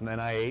talked about from the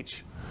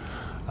NIH.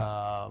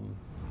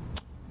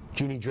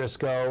 Jeannie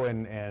Driscoll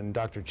and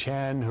Dr.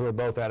 Chen, who are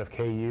both out of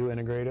KU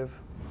Integrative.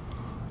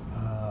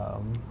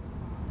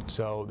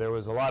 So there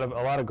was a lot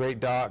of great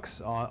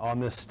docs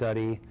on this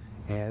study,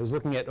 and it was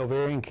looking at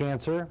ovarian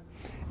cancer,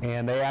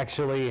 and they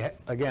actually,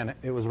 again,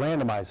 it was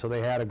randomized, so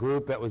they had a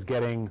group that was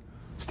getting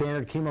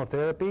standard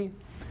chemotherapy,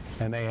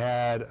 and they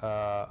had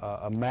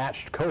a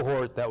matched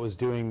cohort that was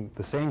doing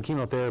the same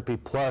chemotherapy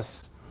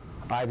plus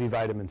IV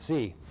vitamin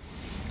C,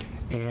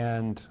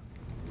 and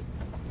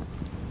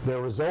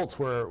their results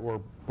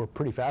were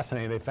pretty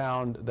fascinating. They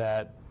found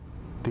that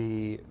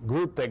the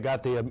group that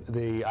got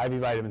the IV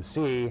vitamin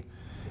C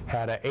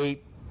had a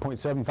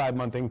 8.75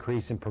 month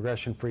increase in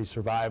progression-free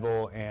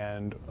survival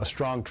and a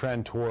strong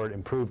trend toward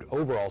improved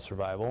overall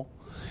survival.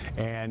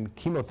 And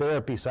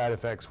chemotherapy side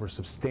effects were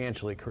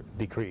substantially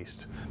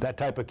decreased. That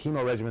type of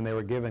chemo regimen they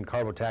were given,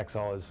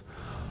 carbotaxol, is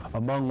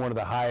among one of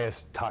the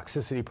highest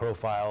toxicity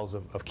profiles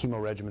of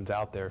chemo regimens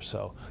out there.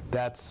 So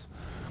that's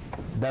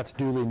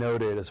duly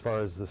noted as far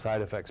as the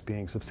side effects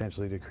being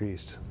substantially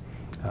decreased.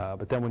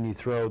 But then when you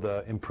throw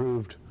the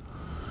improved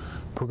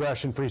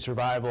progression-free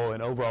survival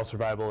and overall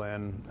survival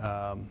in,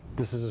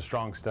 this is a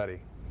strong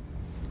study.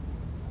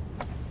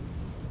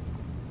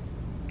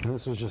 And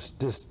this was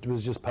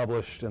just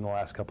published in the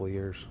last couple of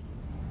years.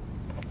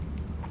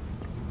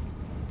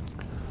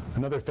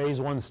 Another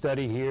phase 1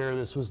 study here.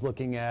 This was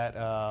looking at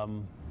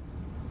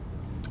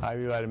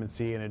IV vitamin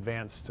C in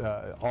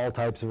all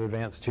types of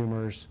advanced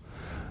tumors.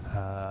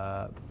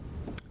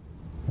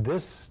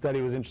 This study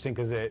was interesting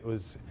because it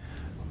was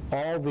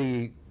all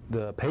the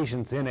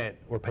patients in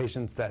it were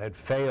patients that had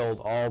failed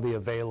all the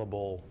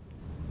available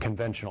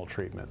conventional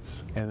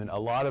treatments, and a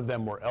lot of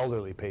them were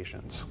elderly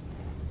patients.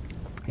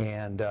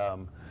 And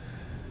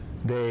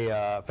they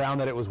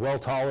found that it was well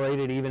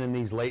tolerated even in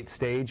these late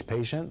stage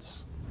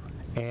patients,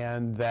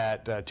 and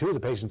that 2 of the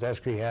patients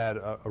actually had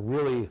a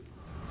really,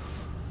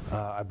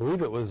 I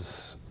believe it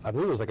was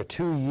like a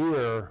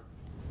 2-year.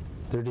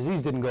 Their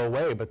disease didn't go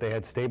away, but they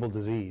had stable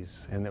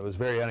disease, and it was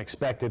very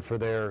unexpected for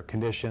their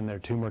condition, their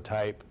tumor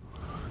type.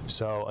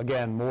 So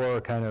again,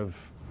 more kind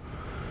of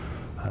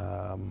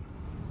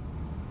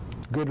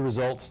good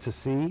results to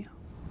see,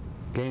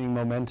 gaining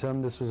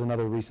momentum. This was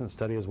another recent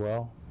study as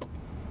well.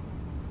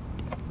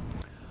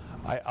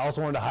 I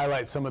also wanted to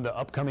highlight some of the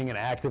upcoming and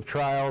active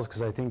trials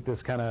because I think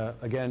this kind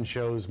of, again,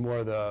 shows more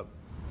of the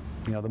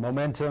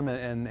momentum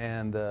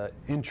and the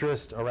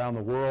interest around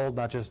the world,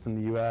 not just in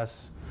the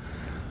U.S.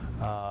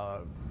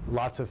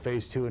 Lots of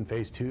phase 1 and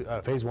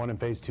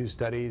phase 2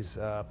 studies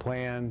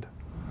planned.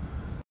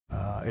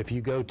 If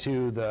you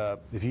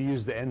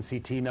use the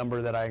NCT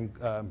number that I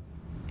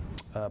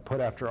put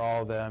after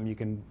all of them, you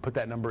can put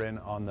that number in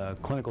on the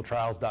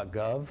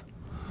clinicaltrials.gov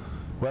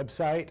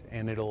website,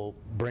 and it'll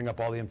bring up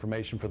all the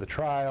information for the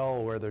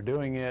trial, where they're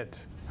doing it,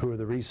 who are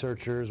the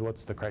researchers,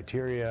 what's the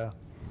criteria,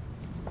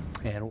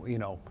 and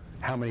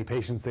how many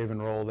patients they've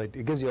enrolled.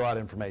 It gives you a lot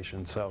of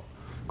information. So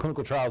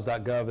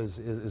clinicaltrials.gov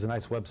is a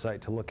nice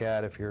website to look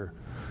at if you're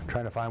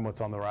trying to find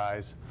what's on the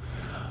rise.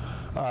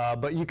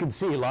 But you can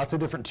see lots of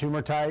different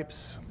tumor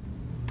types,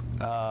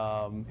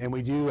 and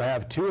we do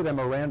have 2 of them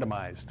are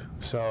randomized.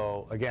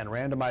 So again,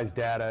 randomized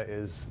data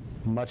is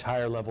much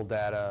higher level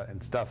data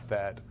and stuff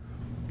that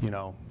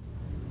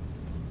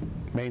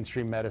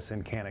mainstream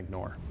medicine can't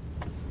ignore.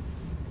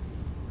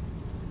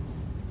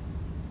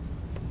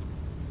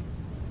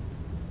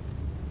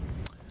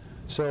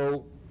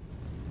 So,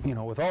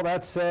 with all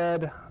that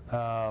said,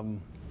 I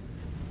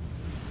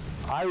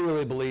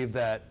really believe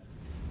that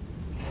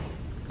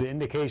the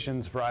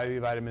indications for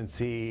IV vitamin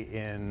C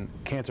in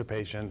cancer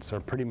patients are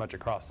pretty much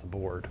across the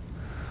board.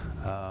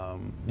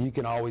 You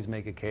can always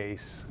make a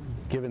case,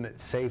 given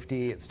its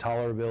safety, its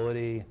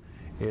tolerability,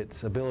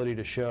 its ability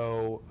to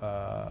show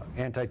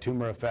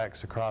anti-tumor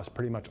effects across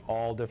pretty much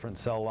all different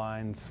cell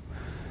lines,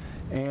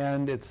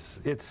 and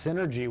its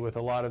synergy with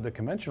a lot of the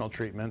conventional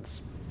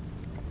treatments.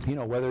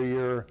 Whether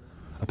you're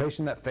a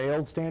patient that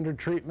failed standard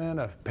treatment,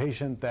 a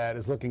patient that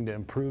is looking to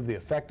improve the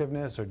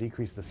effectiveness or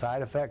decrease the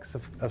side effects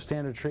of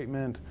standard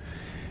treatment,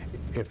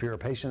 If you're a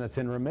patient that's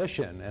in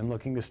remission and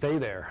looking to stay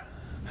there,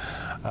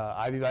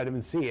 IV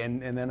vitamin C.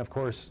 And then, of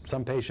course,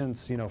 some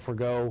patients,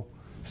 forgo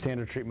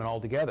standard treatment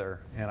altogether.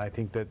 And I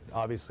think that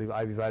obviously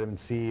IV vitamin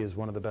C is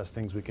one of the best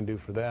things we can do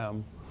for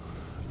them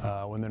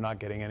when they're not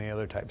getting any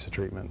other types of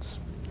treatments.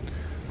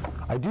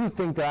 I do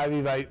think that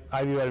IV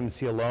vitamin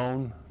C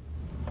alone,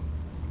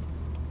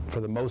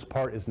 for the most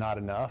part, is not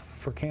enough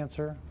for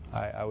cancer.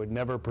 I would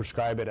never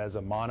prescribe it as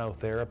a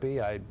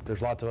monotherapy.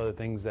 There's lots of other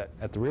things that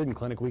at the Riordan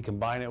Clinic we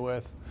combine it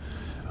with,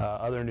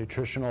 other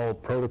nutritional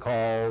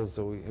protocols.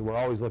 So we're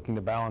always looking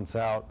to balance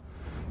out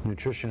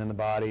nutrition in the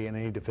body and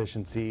any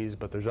deficiencies,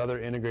 but there's other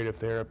integrative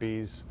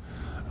therapies.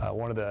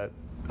 One of the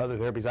other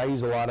therapies I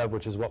use a lot of,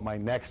 which is what my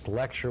next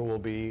lecture will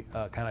be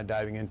kind of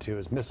diving into,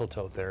 is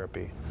mistletoe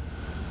therapy.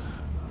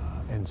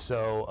 And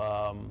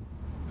so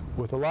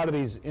with a lot of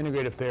these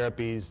integrative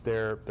therapies,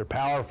 they're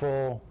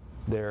powerful,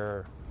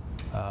 they're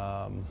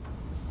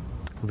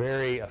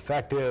very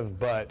effective,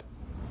 but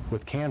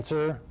with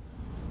cancer,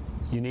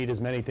 you need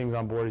as many things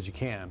on board as you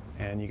can,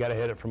 and you got to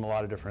hit it from a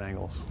lot of different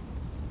angles.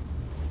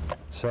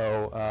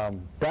 So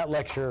that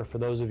lecture, for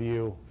those of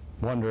you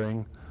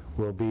wondering,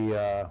 will be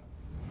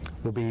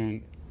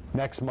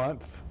next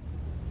month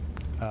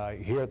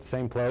here at the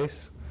same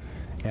place.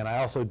 And I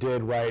also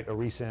did write a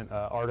recent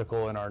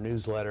article in our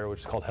newsletter, which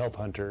is called Health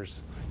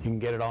Hunters. You can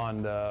get it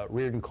on the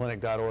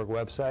riordanclinic.org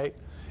website,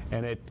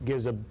 and it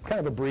gives a kind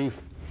of a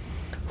brief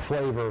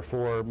flavor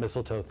for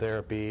mistletoe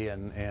therapy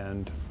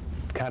and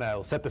kind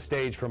of set the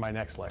stage for my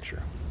next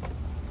lecture.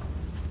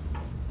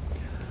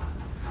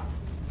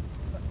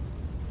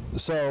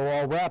 So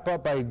I'll wrap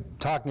up by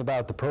talking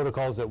about the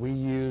protocols that we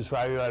use for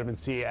IV vitamin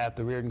C at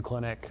the Riordan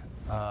Clinic.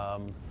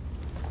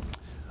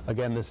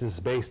 Again, this is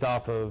based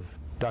off of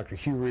Dr.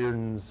 Hugh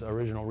Riordan's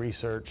original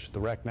research, the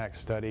RECNEX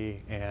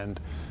study, and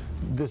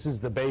this is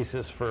the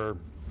basis for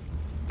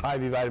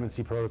IV vitamin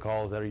C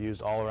protocols that are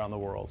used all around the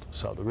world.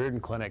 So the Riordan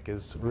Clinic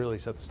is really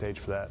set the stage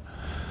for that.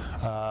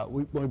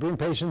 When we bring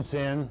patients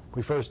in,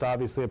 we first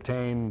obviously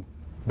obtain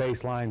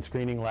baseline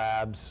screening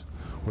labs.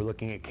 We're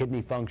looking at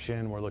kidney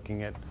function, we're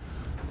looking at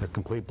their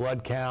complete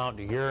blood count,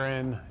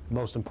 urine.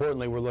 Most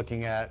importantly, we're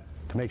looking at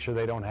to make sure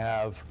they don't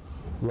have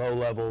low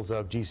levels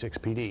of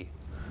G6PD,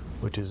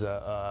 which is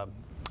a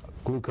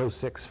glucose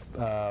 6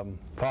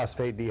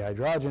 phosphate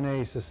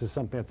dehydrogenase. This is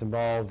something that's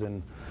involved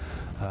in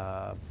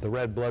the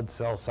red blood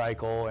cell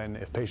cycle, and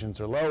if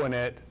patients are low in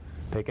it,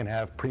 they can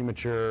have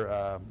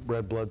premature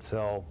red blood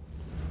cell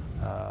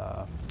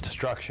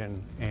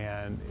destruction.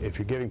 And if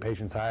you're giving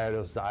patients higher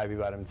doses of IV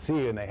vitamin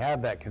C and they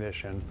have that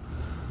condition,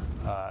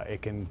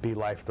 it can be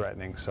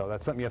life-threatening. So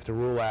that's something you have to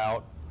rule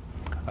out.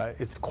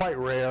 It's quite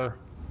rare.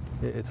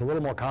 It's a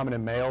little more common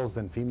in males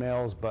than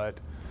females, but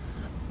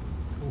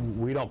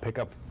we don't pick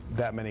up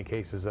that many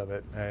cases of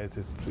it.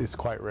 It's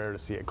quite rare to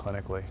see it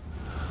clinically.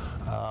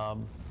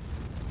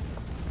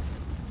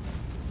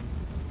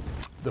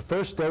 The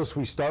first dose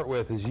we start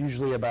with is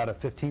usually about a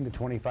 15 to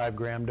 25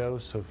 gram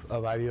dose of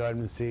IV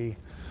vitamin C,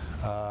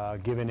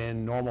 given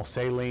in normal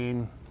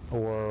saline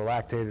or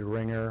lactated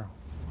ringer.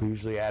 We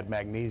usually add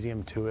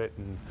magnesium to it,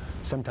 and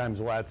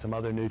sometimes we'll add some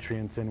other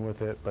nutrients in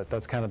with it, but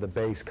that's kind of the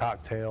base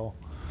cocktail.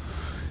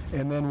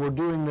 And then we're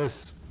doing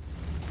this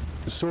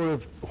sort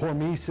of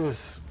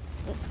hormesis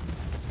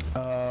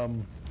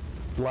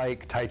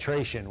like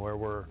titration, where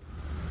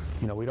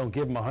we don't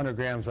give them 100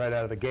 grams right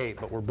out of the gate,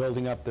 but we're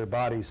building up their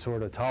body's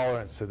sort of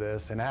tolerance to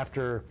this. And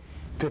after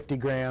 50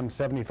 grams,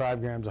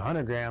 75 grams,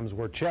 100 grams,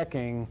 we're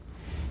checking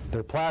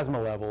their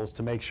plasma levels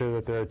to make sure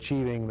that they're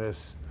achieving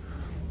this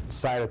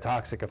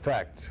cytotoxic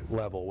effect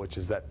level, which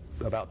is that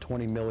about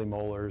 20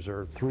 millimolars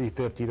or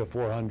 350 to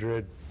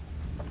 400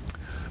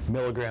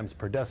 milligrams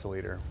per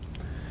deciliter.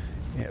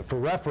 For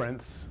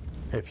reference,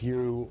 if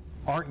you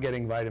aren't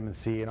getting vitamin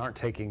C and aren't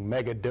taking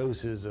mega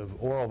doses of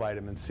oral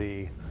vitamin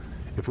C,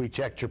 if we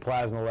checked your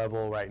plasma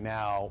level right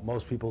now,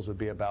 most people's would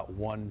be about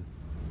 1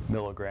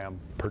 milligram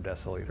per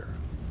deciliter.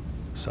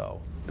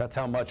 So that's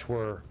how much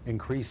we're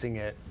increasing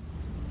it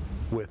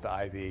with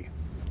IV.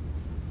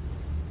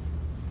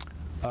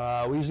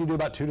 We usually do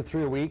about 2 to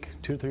 3 a week,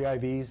 2 to 3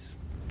 IVs.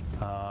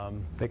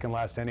 They can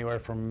last anywhere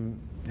from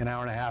an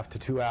hour and a half to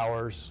 2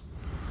 hours,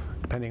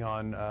 depending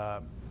on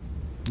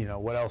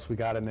what else we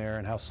got in there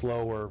and how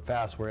slow or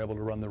fast we're able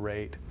to run the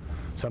rate.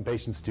 Some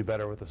patients do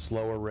better with a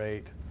slower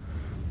rate.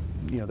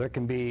 There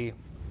can be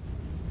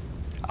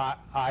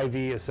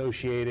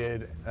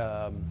IV-associated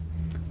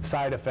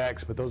side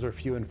effects, but those are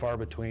few and far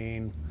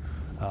between.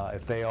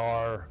 If they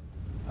are,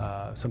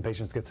 some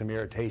patients get some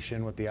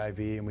irritation with the IV,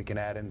 and we can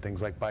add in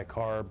things like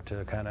bicarb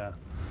to kind of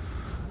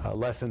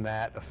lessen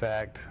that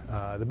effect.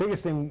 The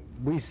biggest thing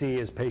we see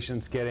is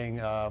patients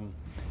getting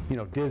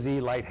dizzy,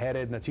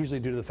 lightheaded, and that's usually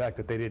due to the fact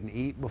that they didn't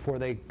eat before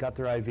they got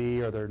their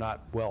IV, or they're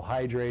not well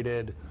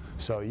hydrated.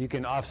 So you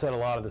can offset a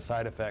lot of the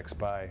side effects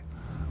by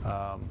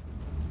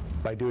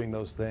doing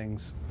those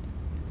things.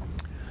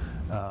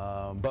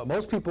 But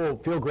most people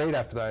feel great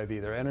after the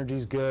IV. Their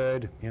energy's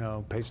good.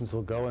 Patients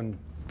will go and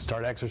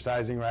start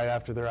exercising right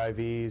after their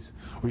IVs.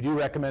 We do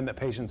recommend that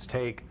patients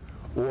take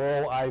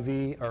oral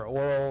IV or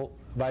oral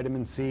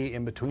vitamin C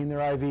in between their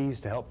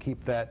IVs to help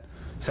keep that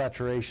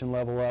saturation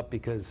level up,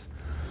 because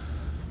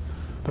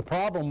the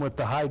problem with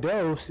the high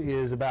dose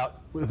is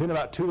within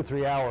about 2 to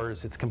 3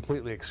 hours, it's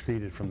completely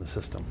excreted from the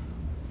system.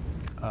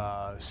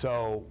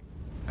 So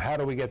how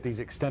do we get these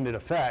extended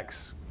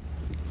effects?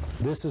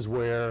 This is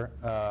where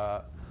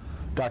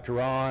Dr.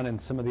 Ron and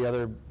some of the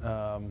other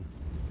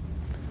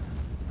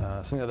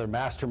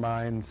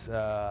masterminds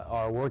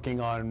are working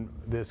on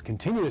this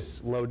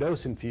continuous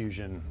low-dose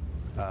infusion,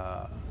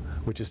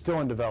 which is still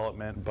in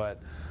development.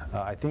 But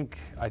I think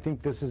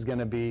this is going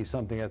to be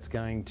something that's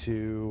going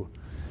to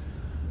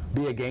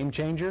be a game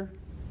changer.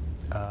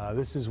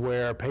 This is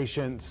where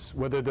patients,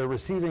 whether they're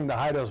receiving the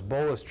high-dose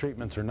bolus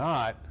treatments or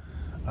not,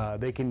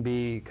 they can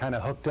be kind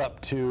of hooked up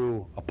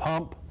to a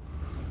pump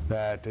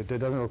that it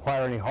doesn't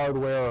require any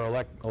hardware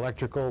or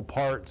electrical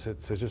parts.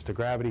 It's just a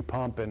gravity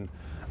pump, and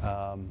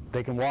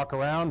they can walk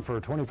around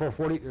for 24,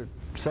 40,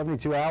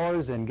 72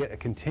 hours and get a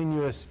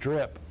continuous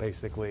drip,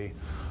 basically,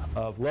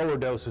 of lower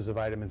doses of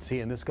vitamin C.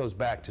 And this goes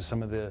back to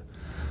some of the,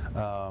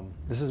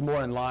 this is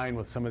more in line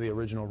with some of the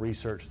original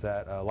research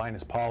that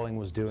Linus Pauling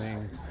was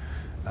doing,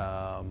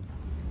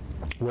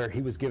 where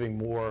he was giving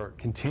more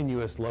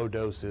continuous low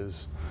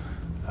doses.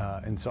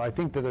 And so I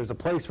think that there's a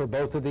place for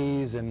both of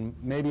these, and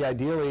maybe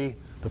ideally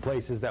the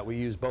places that we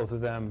use both of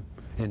them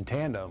in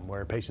tandem,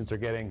 where patients are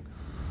getting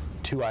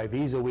 2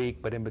 IVs a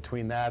week, but in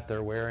between that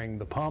they're wearing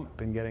the pump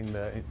and getting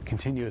the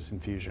continuous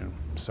infusion.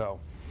 So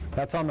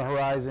that's on the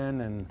horizon,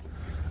 and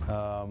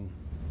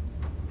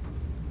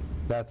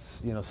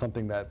that's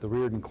something that the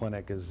Riordan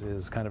Clinic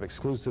is kind of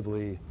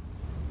exclusively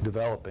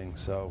developing.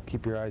 So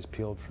keep your eyes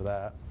peeled for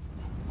that.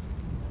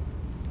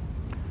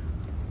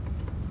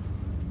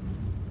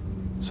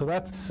 So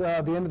that's the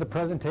end of the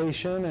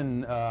presentation,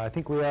 and I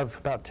think we have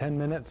about 10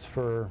 minutes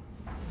for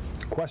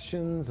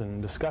questions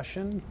and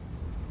discussion.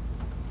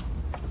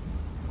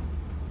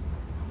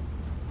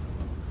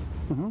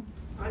 Mm-hmm.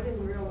 I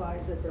didn't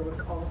realize that there was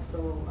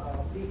also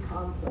B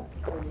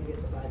complex when you get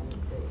the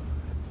vitamin C.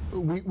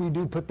 We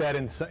do put that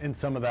in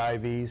some of the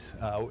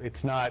IVs.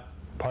 It's not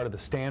part of the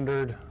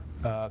standard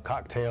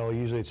cocktail.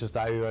 Usually it's just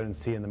IV vitamin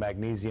C and the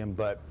magnesium,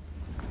 but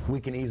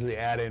we can easily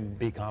add in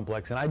B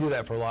complex, and I do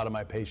that for a lot of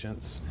my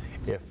patients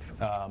if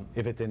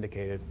it's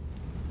indicated.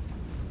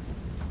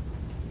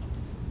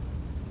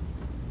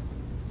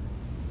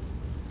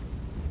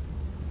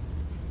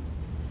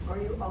 Are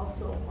you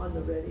also on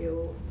the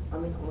radio,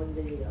 on the,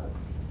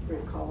 where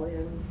you call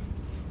in,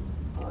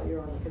 you're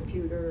on the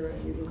computer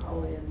and you can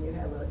call in, you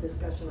have a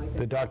discussion like that?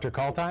 The doctor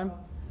call time?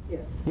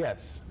 Yes.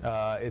 Yes.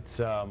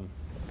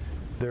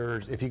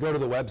 If you go to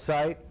the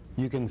website,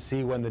 you can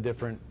see when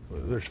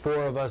there's 4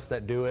 of us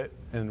that do it,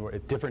 and we're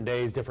at different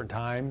days, different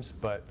times,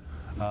 but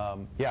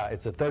yeah,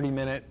 it's a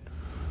 30-minute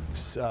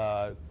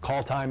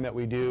call time that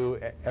we do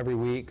every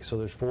week, so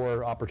there's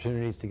 4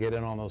 opportunities to get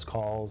in on those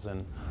calls,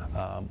 and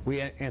we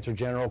answer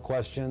general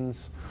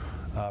questions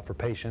for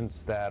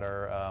patients that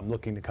are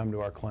looking to come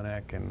to our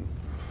clinic, and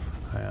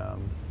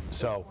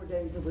so 4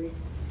 days a week?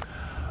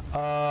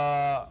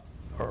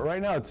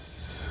 Right now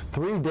it's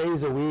 3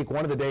 days a week.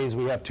 One of the days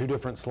we have 2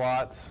 different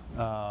slots.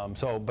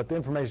 But the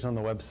information on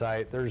the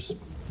website,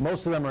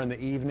 most of them are in the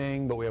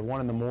evening, but we have one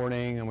in the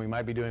morning, and we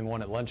might be doing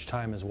one at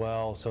lunchtime as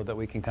well, so that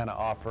we can kind of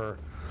offer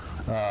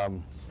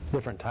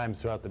different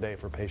times throughout the day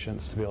for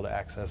patients to be able to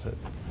access it.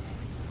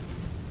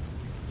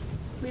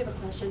 We have a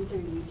question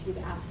through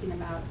YouTube asking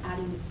about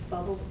adding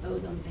bubbled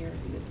ozone therapy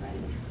with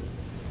vitamin C.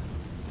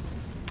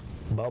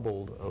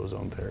 Bubbled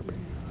ozone therapy.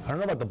 I don't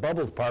know about the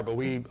bubbled part, but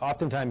we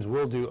oftentimes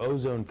will do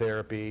ozone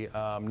therapy,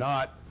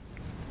 not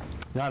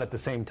at the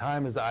same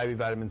time as the IV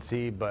vitamin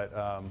C, but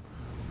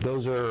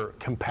those are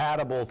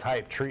compatible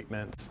type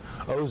treatments.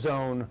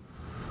 Ozone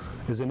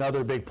is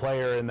another big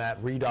player in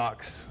that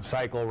redox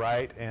cycle,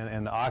 right,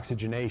 and the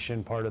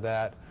oxygenation part of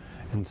that.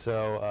 And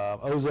so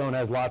ozone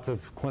has lots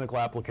of clinical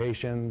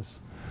applications,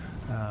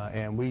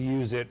 and we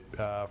use it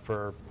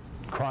for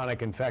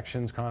chronic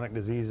infections, chronic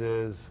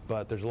diseases,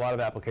 but there's a lot of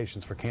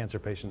applications for cancer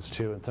patients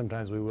too, and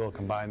sometimes we will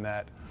combine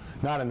that,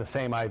 not in the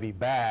same IV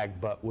bag,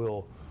 but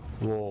we'll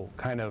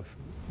kind of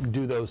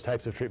do those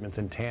types of treatments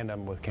in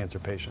tandem with cancer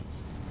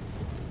patients.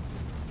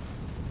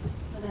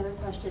 Another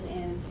question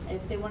is,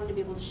 if they wanted to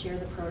be able to share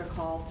the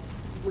protocol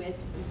with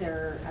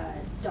their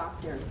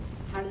doctor,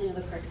 how do they know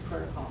the correct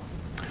protocol?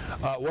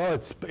 Well,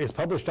 it's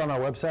published on our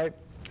website.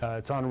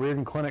 It's on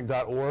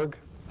riordanclinic.org.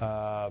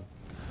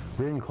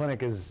 Riordan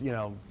Clinic is,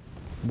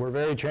 we're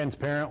very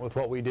transparent with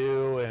what we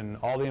do, and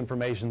all the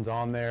information's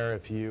on there.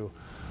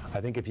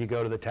 I think if you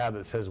go to the tab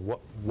that says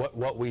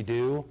what we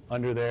do,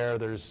 under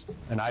there's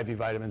an IV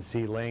vitamin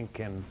C link,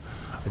 and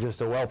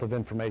just a wealth of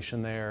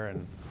information there,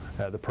 and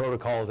the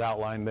protocol is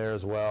outlined there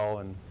as well,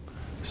 and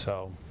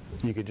so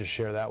you could just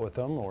share that with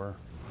them, or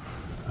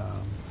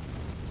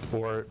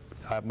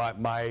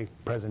my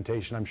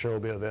presentation I'm sure will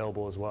be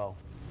available as well.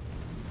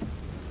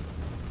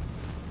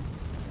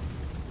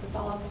 The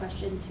follow-up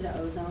question to the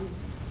ozone.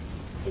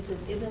 It says,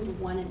 isn't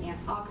one an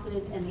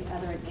antioxidant and the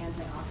other an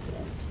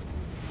antioxidant?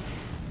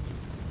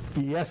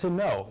 Yes and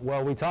no.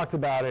 Well, we talked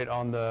about it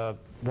on the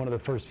one of the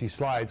first few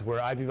slides,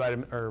 where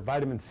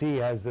vitamin C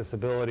has this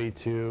ability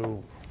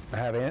to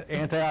have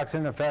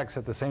antioxidant effects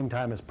at the same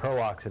time as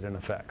pro-oxidant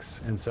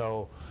effects. And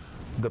so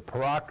the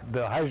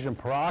hydrogen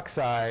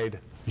peroxide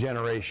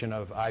generation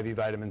of IV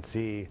vitamin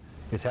C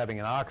is having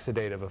an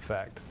oxidative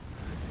effect,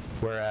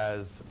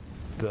 whereas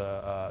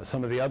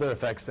some of the other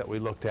effects that we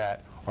looked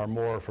at are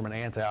more from an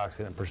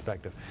antioxidant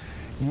perspective.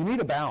 You need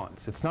a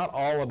balance. It's not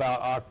all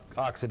about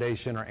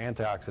oxidation or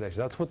antioxidation.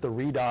 That's what the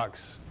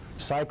redox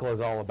cycle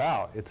is all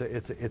about. It's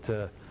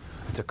a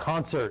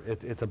concert.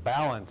 It's a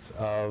balance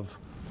of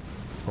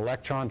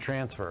electron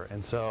transfer.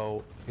 And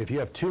so if you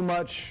have too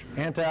much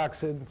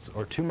antioxidants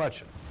or too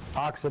much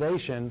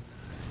oxidation,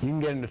 you can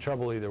get into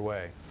trouble either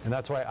way. And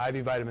that's why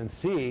IV vitamin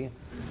C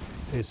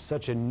is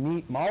such a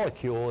neat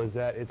molecule, is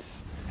that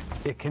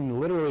it can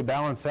literally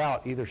balance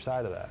out either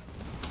side of that.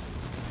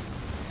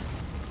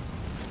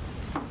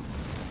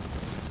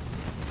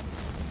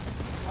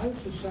 Why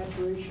is the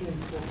saturation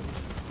important?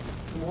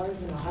 And why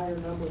isn't a higher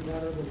number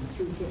better than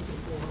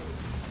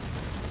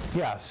 354?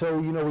 Yeah, so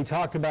we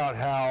talked about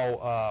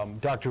how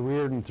Dr.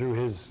 Riordan, through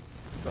his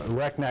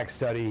RECNAC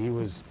study, he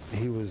was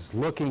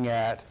looking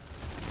at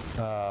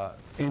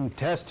in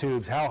test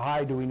tubes, how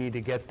high do we need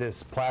to get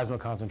this plasma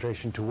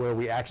concentration to where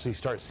we actually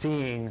start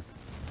seeing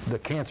the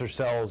cancer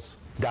cells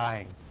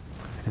dying.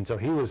 And so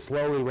he was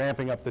slowly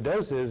ramping up the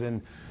doses,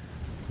 and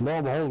lo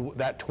and behold,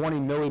 that 20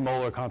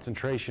 millimolar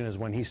concentration is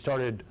when he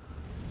started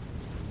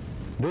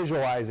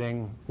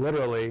visualizing,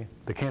 literally,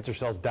 the cancer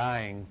cells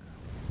dying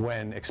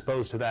when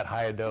exposed to that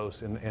higher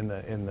dose in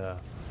the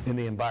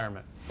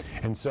environment.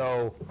 And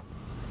so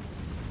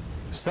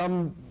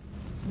some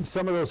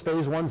of those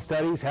phase 1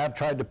 studies have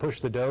tried to push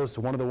the dose.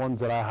 One of the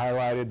ones that I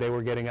highlighted, they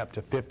were getting up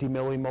to 50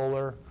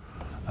 millimolar.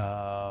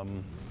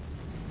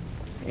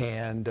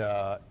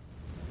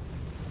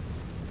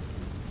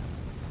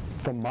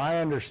 From my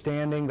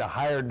understanding, the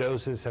higher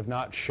doses have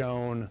not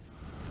shown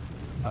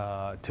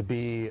to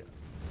be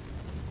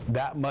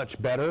that much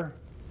better,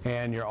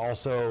 and you're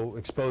also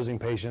exposing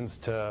patients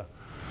to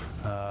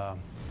a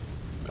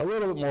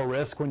little bit more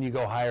risk when you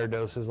go higher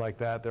doses like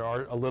that. There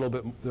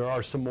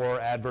are some more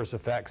adverse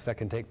effects that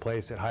can take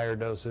place at higher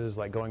doses,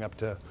 like going up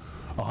to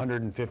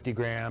 150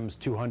 grams,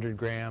 200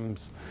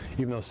 grams,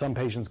 even though some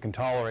patients can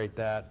tolerate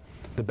that.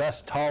 The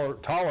best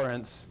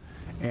tolerance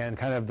and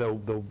kind of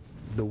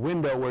the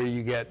window where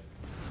you get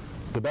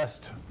the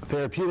best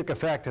therapeutic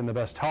effect and the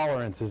best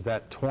tolerance is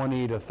that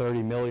 20 to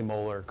 30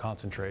 millimolar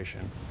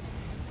concentration.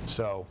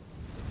 So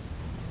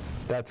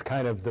that's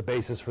kind of the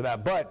basis for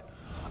that. But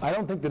I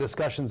don't think the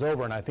discussion's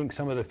over, and I think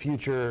some of the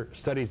future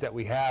studies that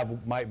we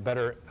have might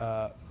better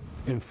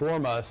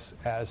inform us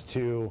as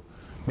to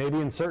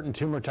maybe in certain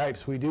tumor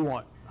types we do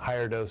want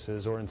higher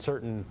doses, or in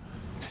certain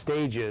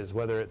stages,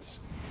 whether it's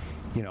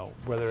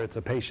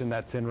a patient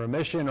that's in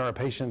remission or a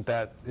patient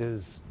that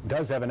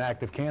does have an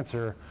active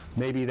cancer,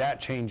 maybe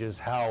that changes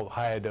how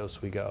high a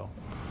dose we go.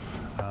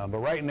 But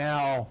right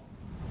now,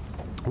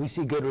 we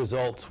see good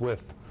results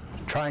with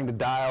trying to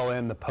dial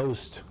in the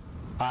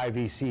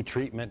post-IVC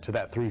treatment to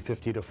that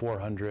 350 to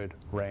 400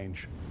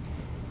 range.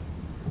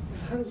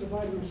 How does the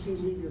vitamin C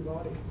leave your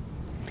body?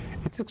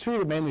 It's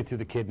excreted mainly through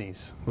the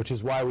kidneys, which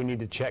is why we need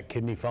to check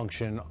kidney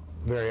function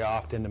very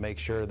often to make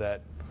sure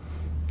that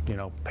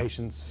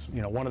patients,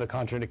 one of the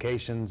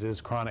contraindications is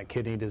chronic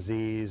kidney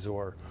disease,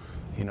 or,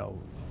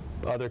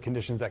 other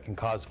conditions that can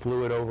cause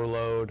fluid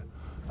overload,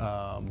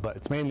 but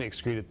it's mainly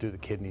excreted through the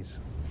kidneys.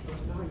 It's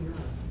not urine.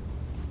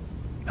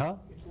 Huh?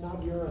 It's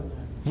not urine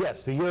then?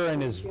 Yes, the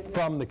urine is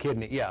from the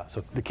kidney, yeah.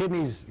 So the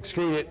kidneys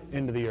excrete it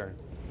into the urine.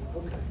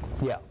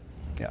 Okay.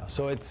 Yeah,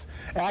 so it's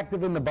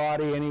active in the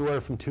body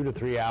anywhere from 2 to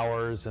 3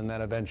 hours, and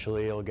then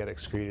eventually it'll get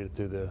excreted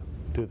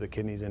through the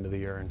kidneys into the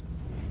urine.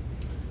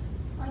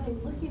 Are they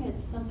looking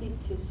at something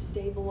to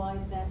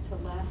stabilize that to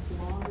last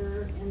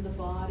longer in the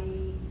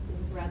body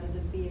rather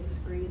than be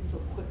excreted so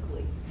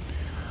quickly?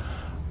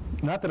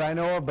 Not that I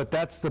know of, but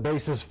that's the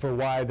basis for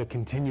why the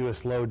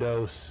continuous low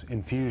dose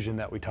infusion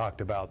that we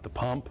talked about, the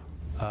pump,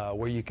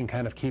 where you can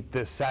kind of keep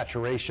this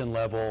saturation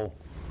level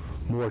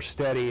more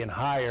steady and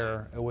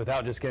higher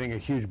without just getting a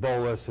huge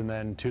bolus, and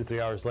then 2 to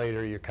 3 hours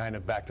later you're kind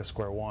of back to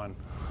square one.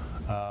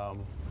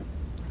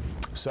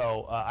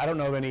 So I don't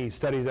know of any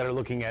studies that are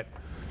looking at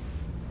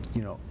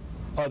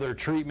other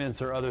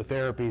treatments or other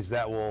therapies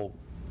that will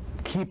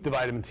keep the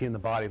vitamin C in the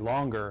body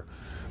longer.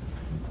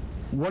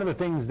 One of the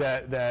things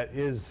that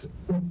is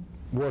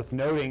worth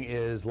noting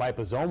is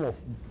liposomal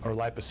or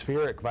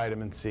lipospheric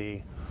vitamin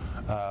C,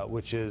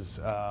 which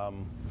is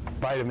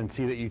vitamin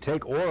C that you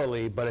take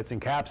orally, but it's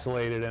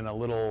encapsulated in a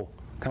little,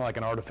 kind of like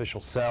an artificial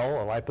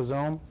cell, a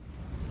liposome.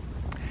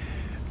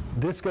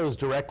 This goes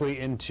directly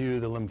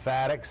into the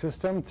lymphatic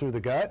system through the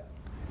gut,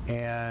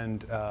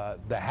 and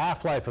the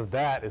half-life of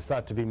that is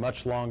thought to be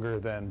much longer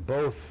than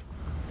both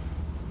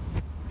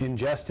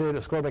ingested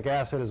ascorbic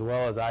acid as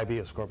well as IV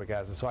ascorbic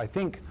acid. So I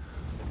think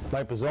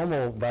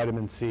liposomal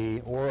vitamin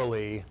C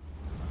orally,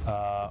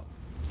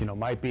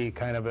 might be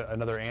kind of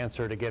another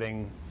answer to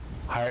getting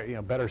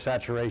higher, better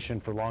saturation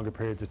for longer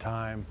periods of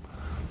time.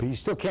 But you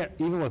still can't,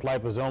 even with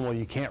liposomal,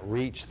 you can't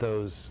reach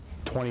those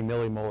 20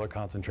 millimolar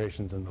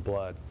concentrations in the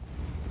blood.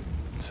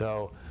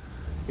 So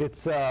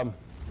it's,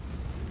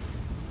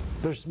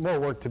 there's more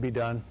work to be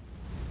done,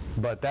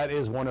 but that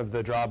is one of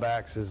the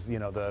drawbacks is,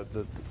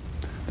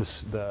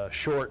 the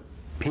short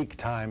peak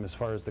time as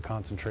far as the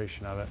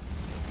concentration of it.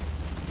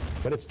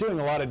 But it's doing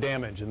a lot of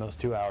damage in those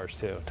 2 hours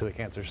too, to the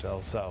cancer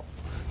cells. So,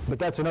 but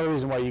that's another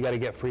reason why you got to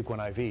get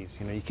frequent IVs.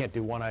 You can't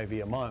do one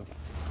IV a month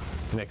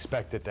and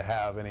expect it to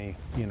have any,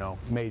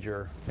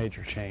 major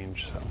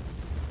change. So.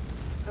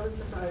 I was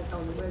surprised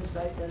on the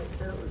website that it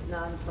said it was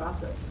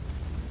nonprofit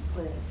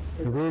clinic.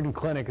 The Riordan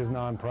Clinic is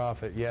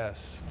nonprofit,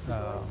 yes.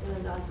 So it's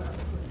in a nonprofit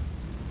clinic.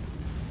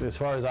 As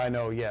far as I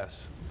know,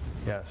 yes.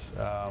 Yes.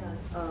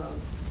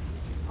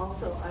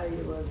 Also, I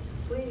was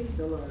pleased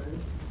to learn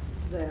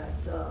that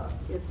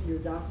if your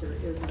doctor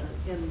is an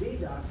MD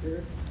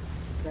doctor,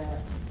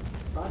 that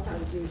a lot of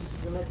times you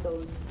submit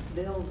those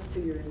bills to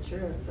your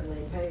insurance and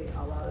they pay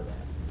a lot of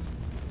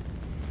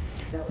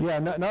that. Yeah,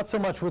 not so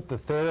much with the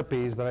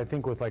therapies, but I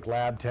think with like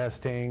lab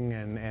testing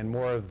and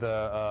more of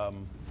the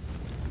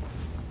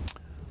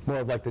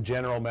like the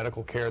general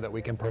medical care that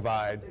we can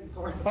provide.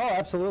 Oh,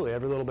 absolutely.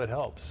 Every little bit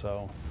helps.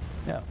 So,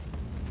 yeah.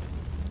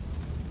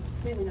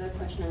 We have another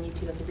question on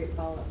YouTube that's a great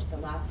follow-up to the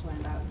last one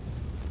about,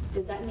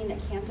 does that mean that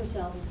cancer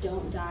cells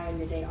don't die on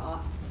your day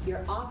off,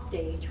 your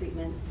off-day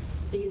treatments,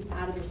 because it's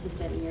out of your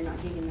system and you're not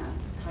getting that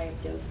high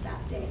dose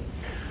that day?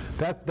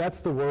 That's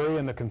the worry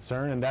and the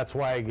concern, and that's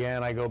why,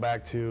 again, I go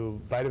back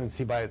to vitamin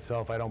C by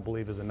itself I don't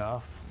believe is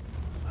enough.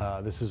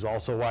 This is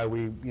also why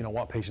we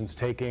want patients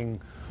taking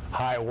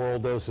high oral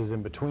doses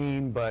in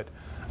between, but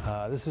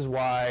this is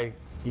why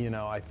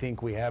I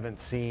think we haven't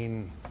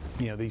seen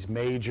these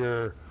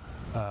major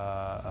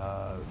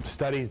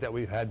studies that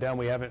we've had done.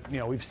 We haven't,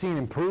 we've seen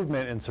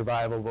improvement in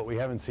survival, but we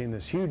haven't seen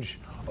this huge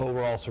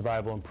overall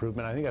survival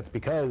improvement. I think that's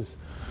because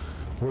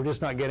we're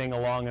just not getting a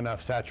long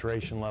enough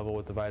saturation level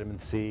with the vitamin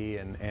C,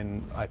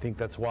 and I think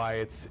that's why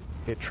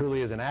it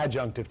truly is an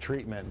adjunctive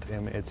treatment,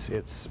 and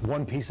it's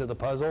one piece of the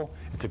puzzle.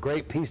 It's a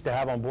great piece to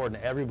have on board,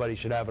 and everybody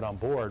should have it on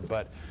board,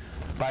 but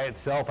by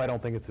itself, I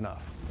don't think it's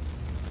enough.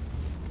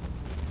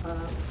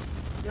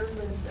 There's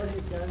been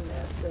studies done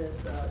that says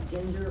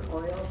ginger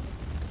oil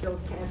kills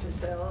cancer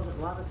cells, and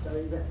a lot of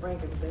studies that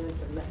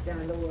frankincense and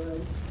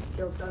sandalwood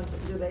kills some.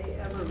 Do they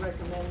ever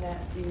recommend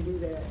that? Do you do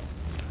that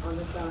on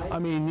the side? I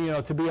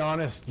mean, to be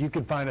honest, you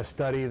could find a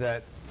study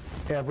that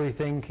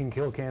everything can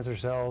kill cancer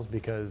cells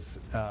because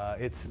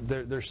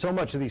there's so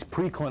much of these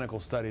preclinical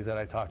studies that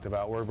I talked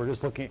about where we're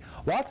just looking,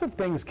 lots of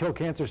things kill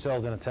cancer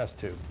cells in a test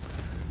tube.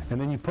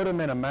 And then you put them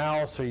in a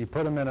mouse or you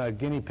put them in a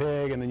guinea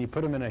pig and then you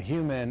put them in a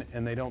human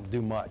and they don't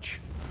do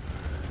much.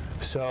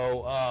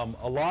 So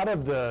a lot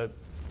of the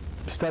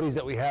studies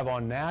that we have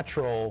on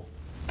natural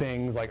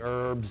things like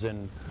herbs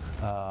and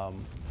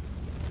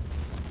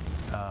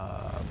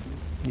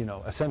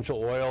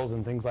essential oils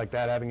and things like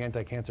that having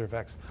anti-cancer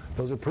effects,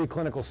 those are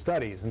preclinical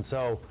studies. And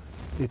so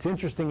it's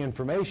interesting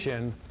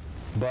information,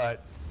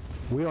 but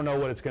we don't know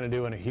what it's going to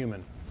do in a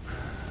human.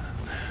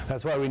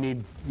 That's why we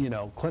need,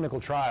 clinical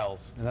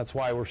trials, and that's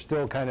why we're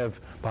still kind of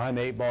behind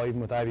the 8 ball even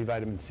with IV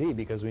vitamin C,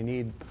 because we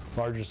need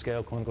larger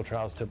scale clinical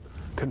trials to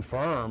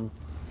confirm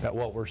that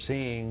what we're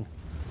seeing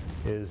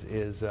is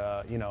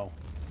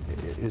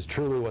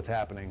truly what's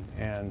happening.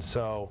 And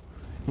so,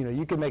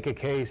 you can make a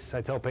case.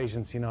 I tell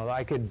patients,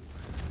 I could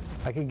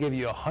give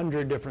you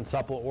 100 different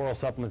oral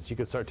supplements you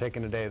could start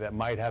taking today that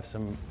might have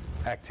some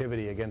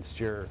activity against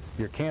your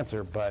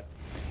cancer, but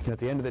at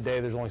the end of the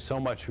day, there's only so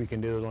much we can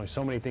do. There's only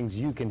so many things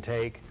you can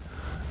take.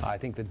 I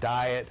think the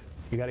diet,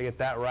 you got to get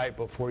that right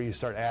before you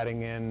start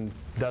adding in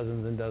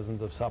dozens and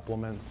dozens of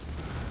supplements.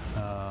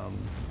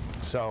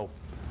 So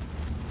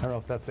I don't know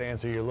if that's the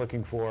answer you're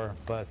looking for,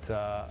 but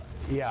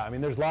yeah,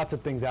 there's lots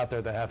of things out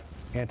there that have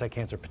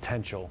anti-cancer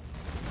potential,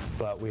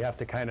 but we have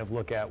to kind of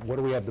look at what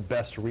do we have the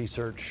best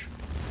research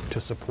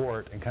to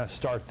support and kind of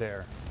start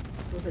there.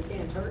 Because they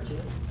can't hurt you.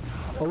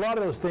 A lot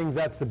of those things,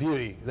 that's the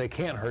beauty. They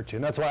can't hurt you.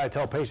 And that's why I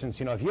tell patients,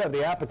 if you have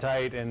the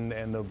appetite and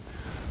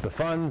the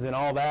funds and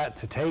all that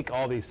to take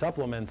all these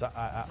supplements,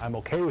 I'm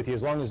okay with you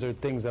as long as they're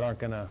things that aren't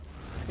going to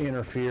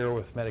interfere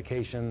with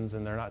medications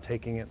and they're not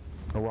taking it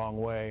the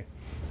wrong way.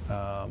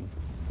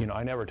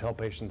 I never tell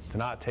patients to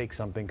not take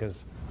something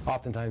because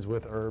oftentimes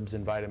with herbs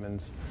and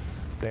vitamins,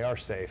 they are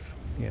safe,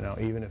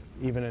 even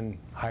in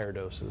higher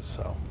doses.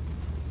 So.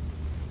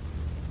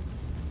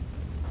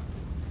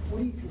 What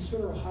do you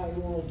consider a high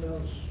oral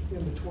dose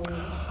in between?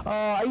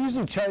 I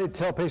usually try to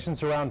tell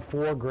patients around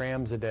 4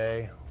 grams a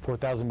day,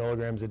 4,000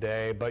 milligrams a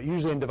day, but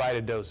usually in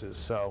divided doses.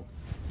 So.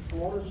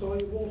 Water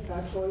soluble,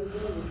 fat soluble,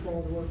 which one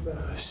would work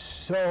better?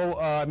 So,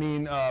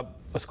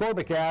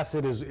 ascorbic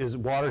acid is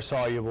water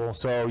soluble,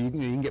 so you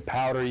can get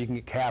powder, you can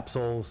get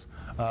capsules,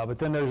 but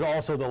then there's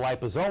also the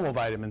liposomal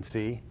vitamin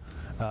C,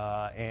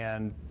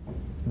 and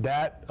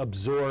that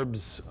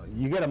absorbs,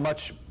 you get a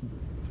much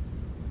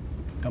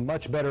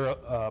better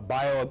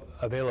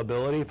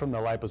bioavailability from the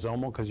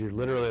liposomal because you're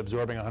literally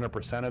absorbing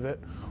 100% of it,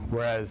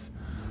 whereas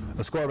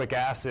ascorbic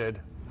acid,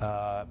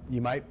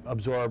 you might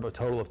absorb a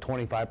total of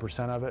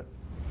 25% of it.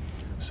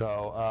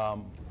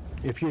 So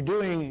if you're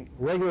doing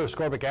regular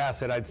ascorbic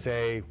acid, I'd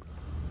say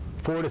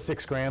 4 to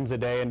 6 grams a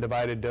day in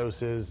divided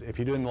doses. If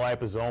you're doing the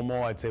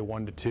liposomal, I'd say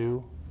 1 to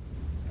 2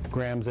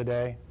 grams a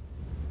day.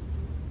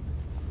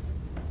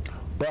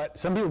 But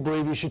some people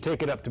believe you should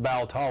take it up to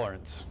bowel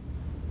tolerance,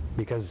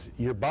 because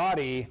your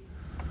body,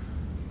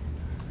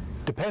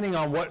 depending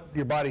on what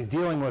your body's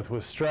dealing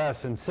with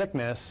stress and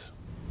sickness,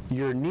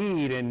 your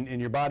need and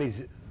your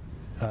body's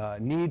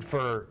need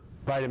for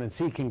vitamin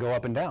C can go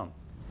up and down.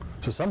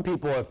 So some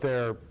people, if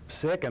they're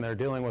sick and they're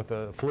dealing with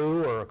a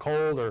flu or a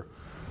cold or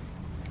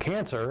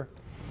cancer,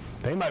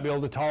 they might be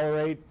able to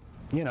tolerate,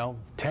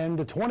 10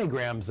 to 20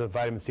 grams of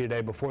vitamin C a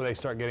day before they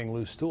start getting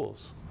loose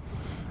stools.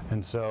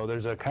 And so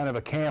there's a kind of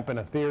a camp and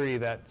a theory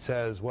that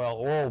says, well,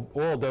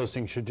 oral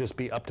dosing should just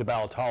be up to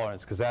bowel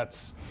tolerance, because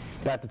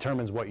that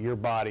determines what your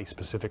body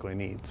specifically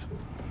needs.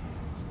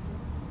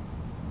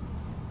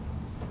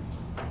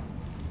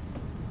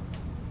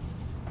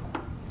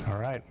 All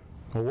right.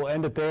 Well, we'll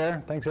end it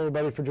there. Thanks,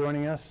 everybody, for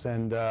joining us,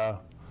 and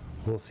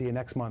we'll see you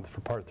next month for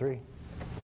part 3.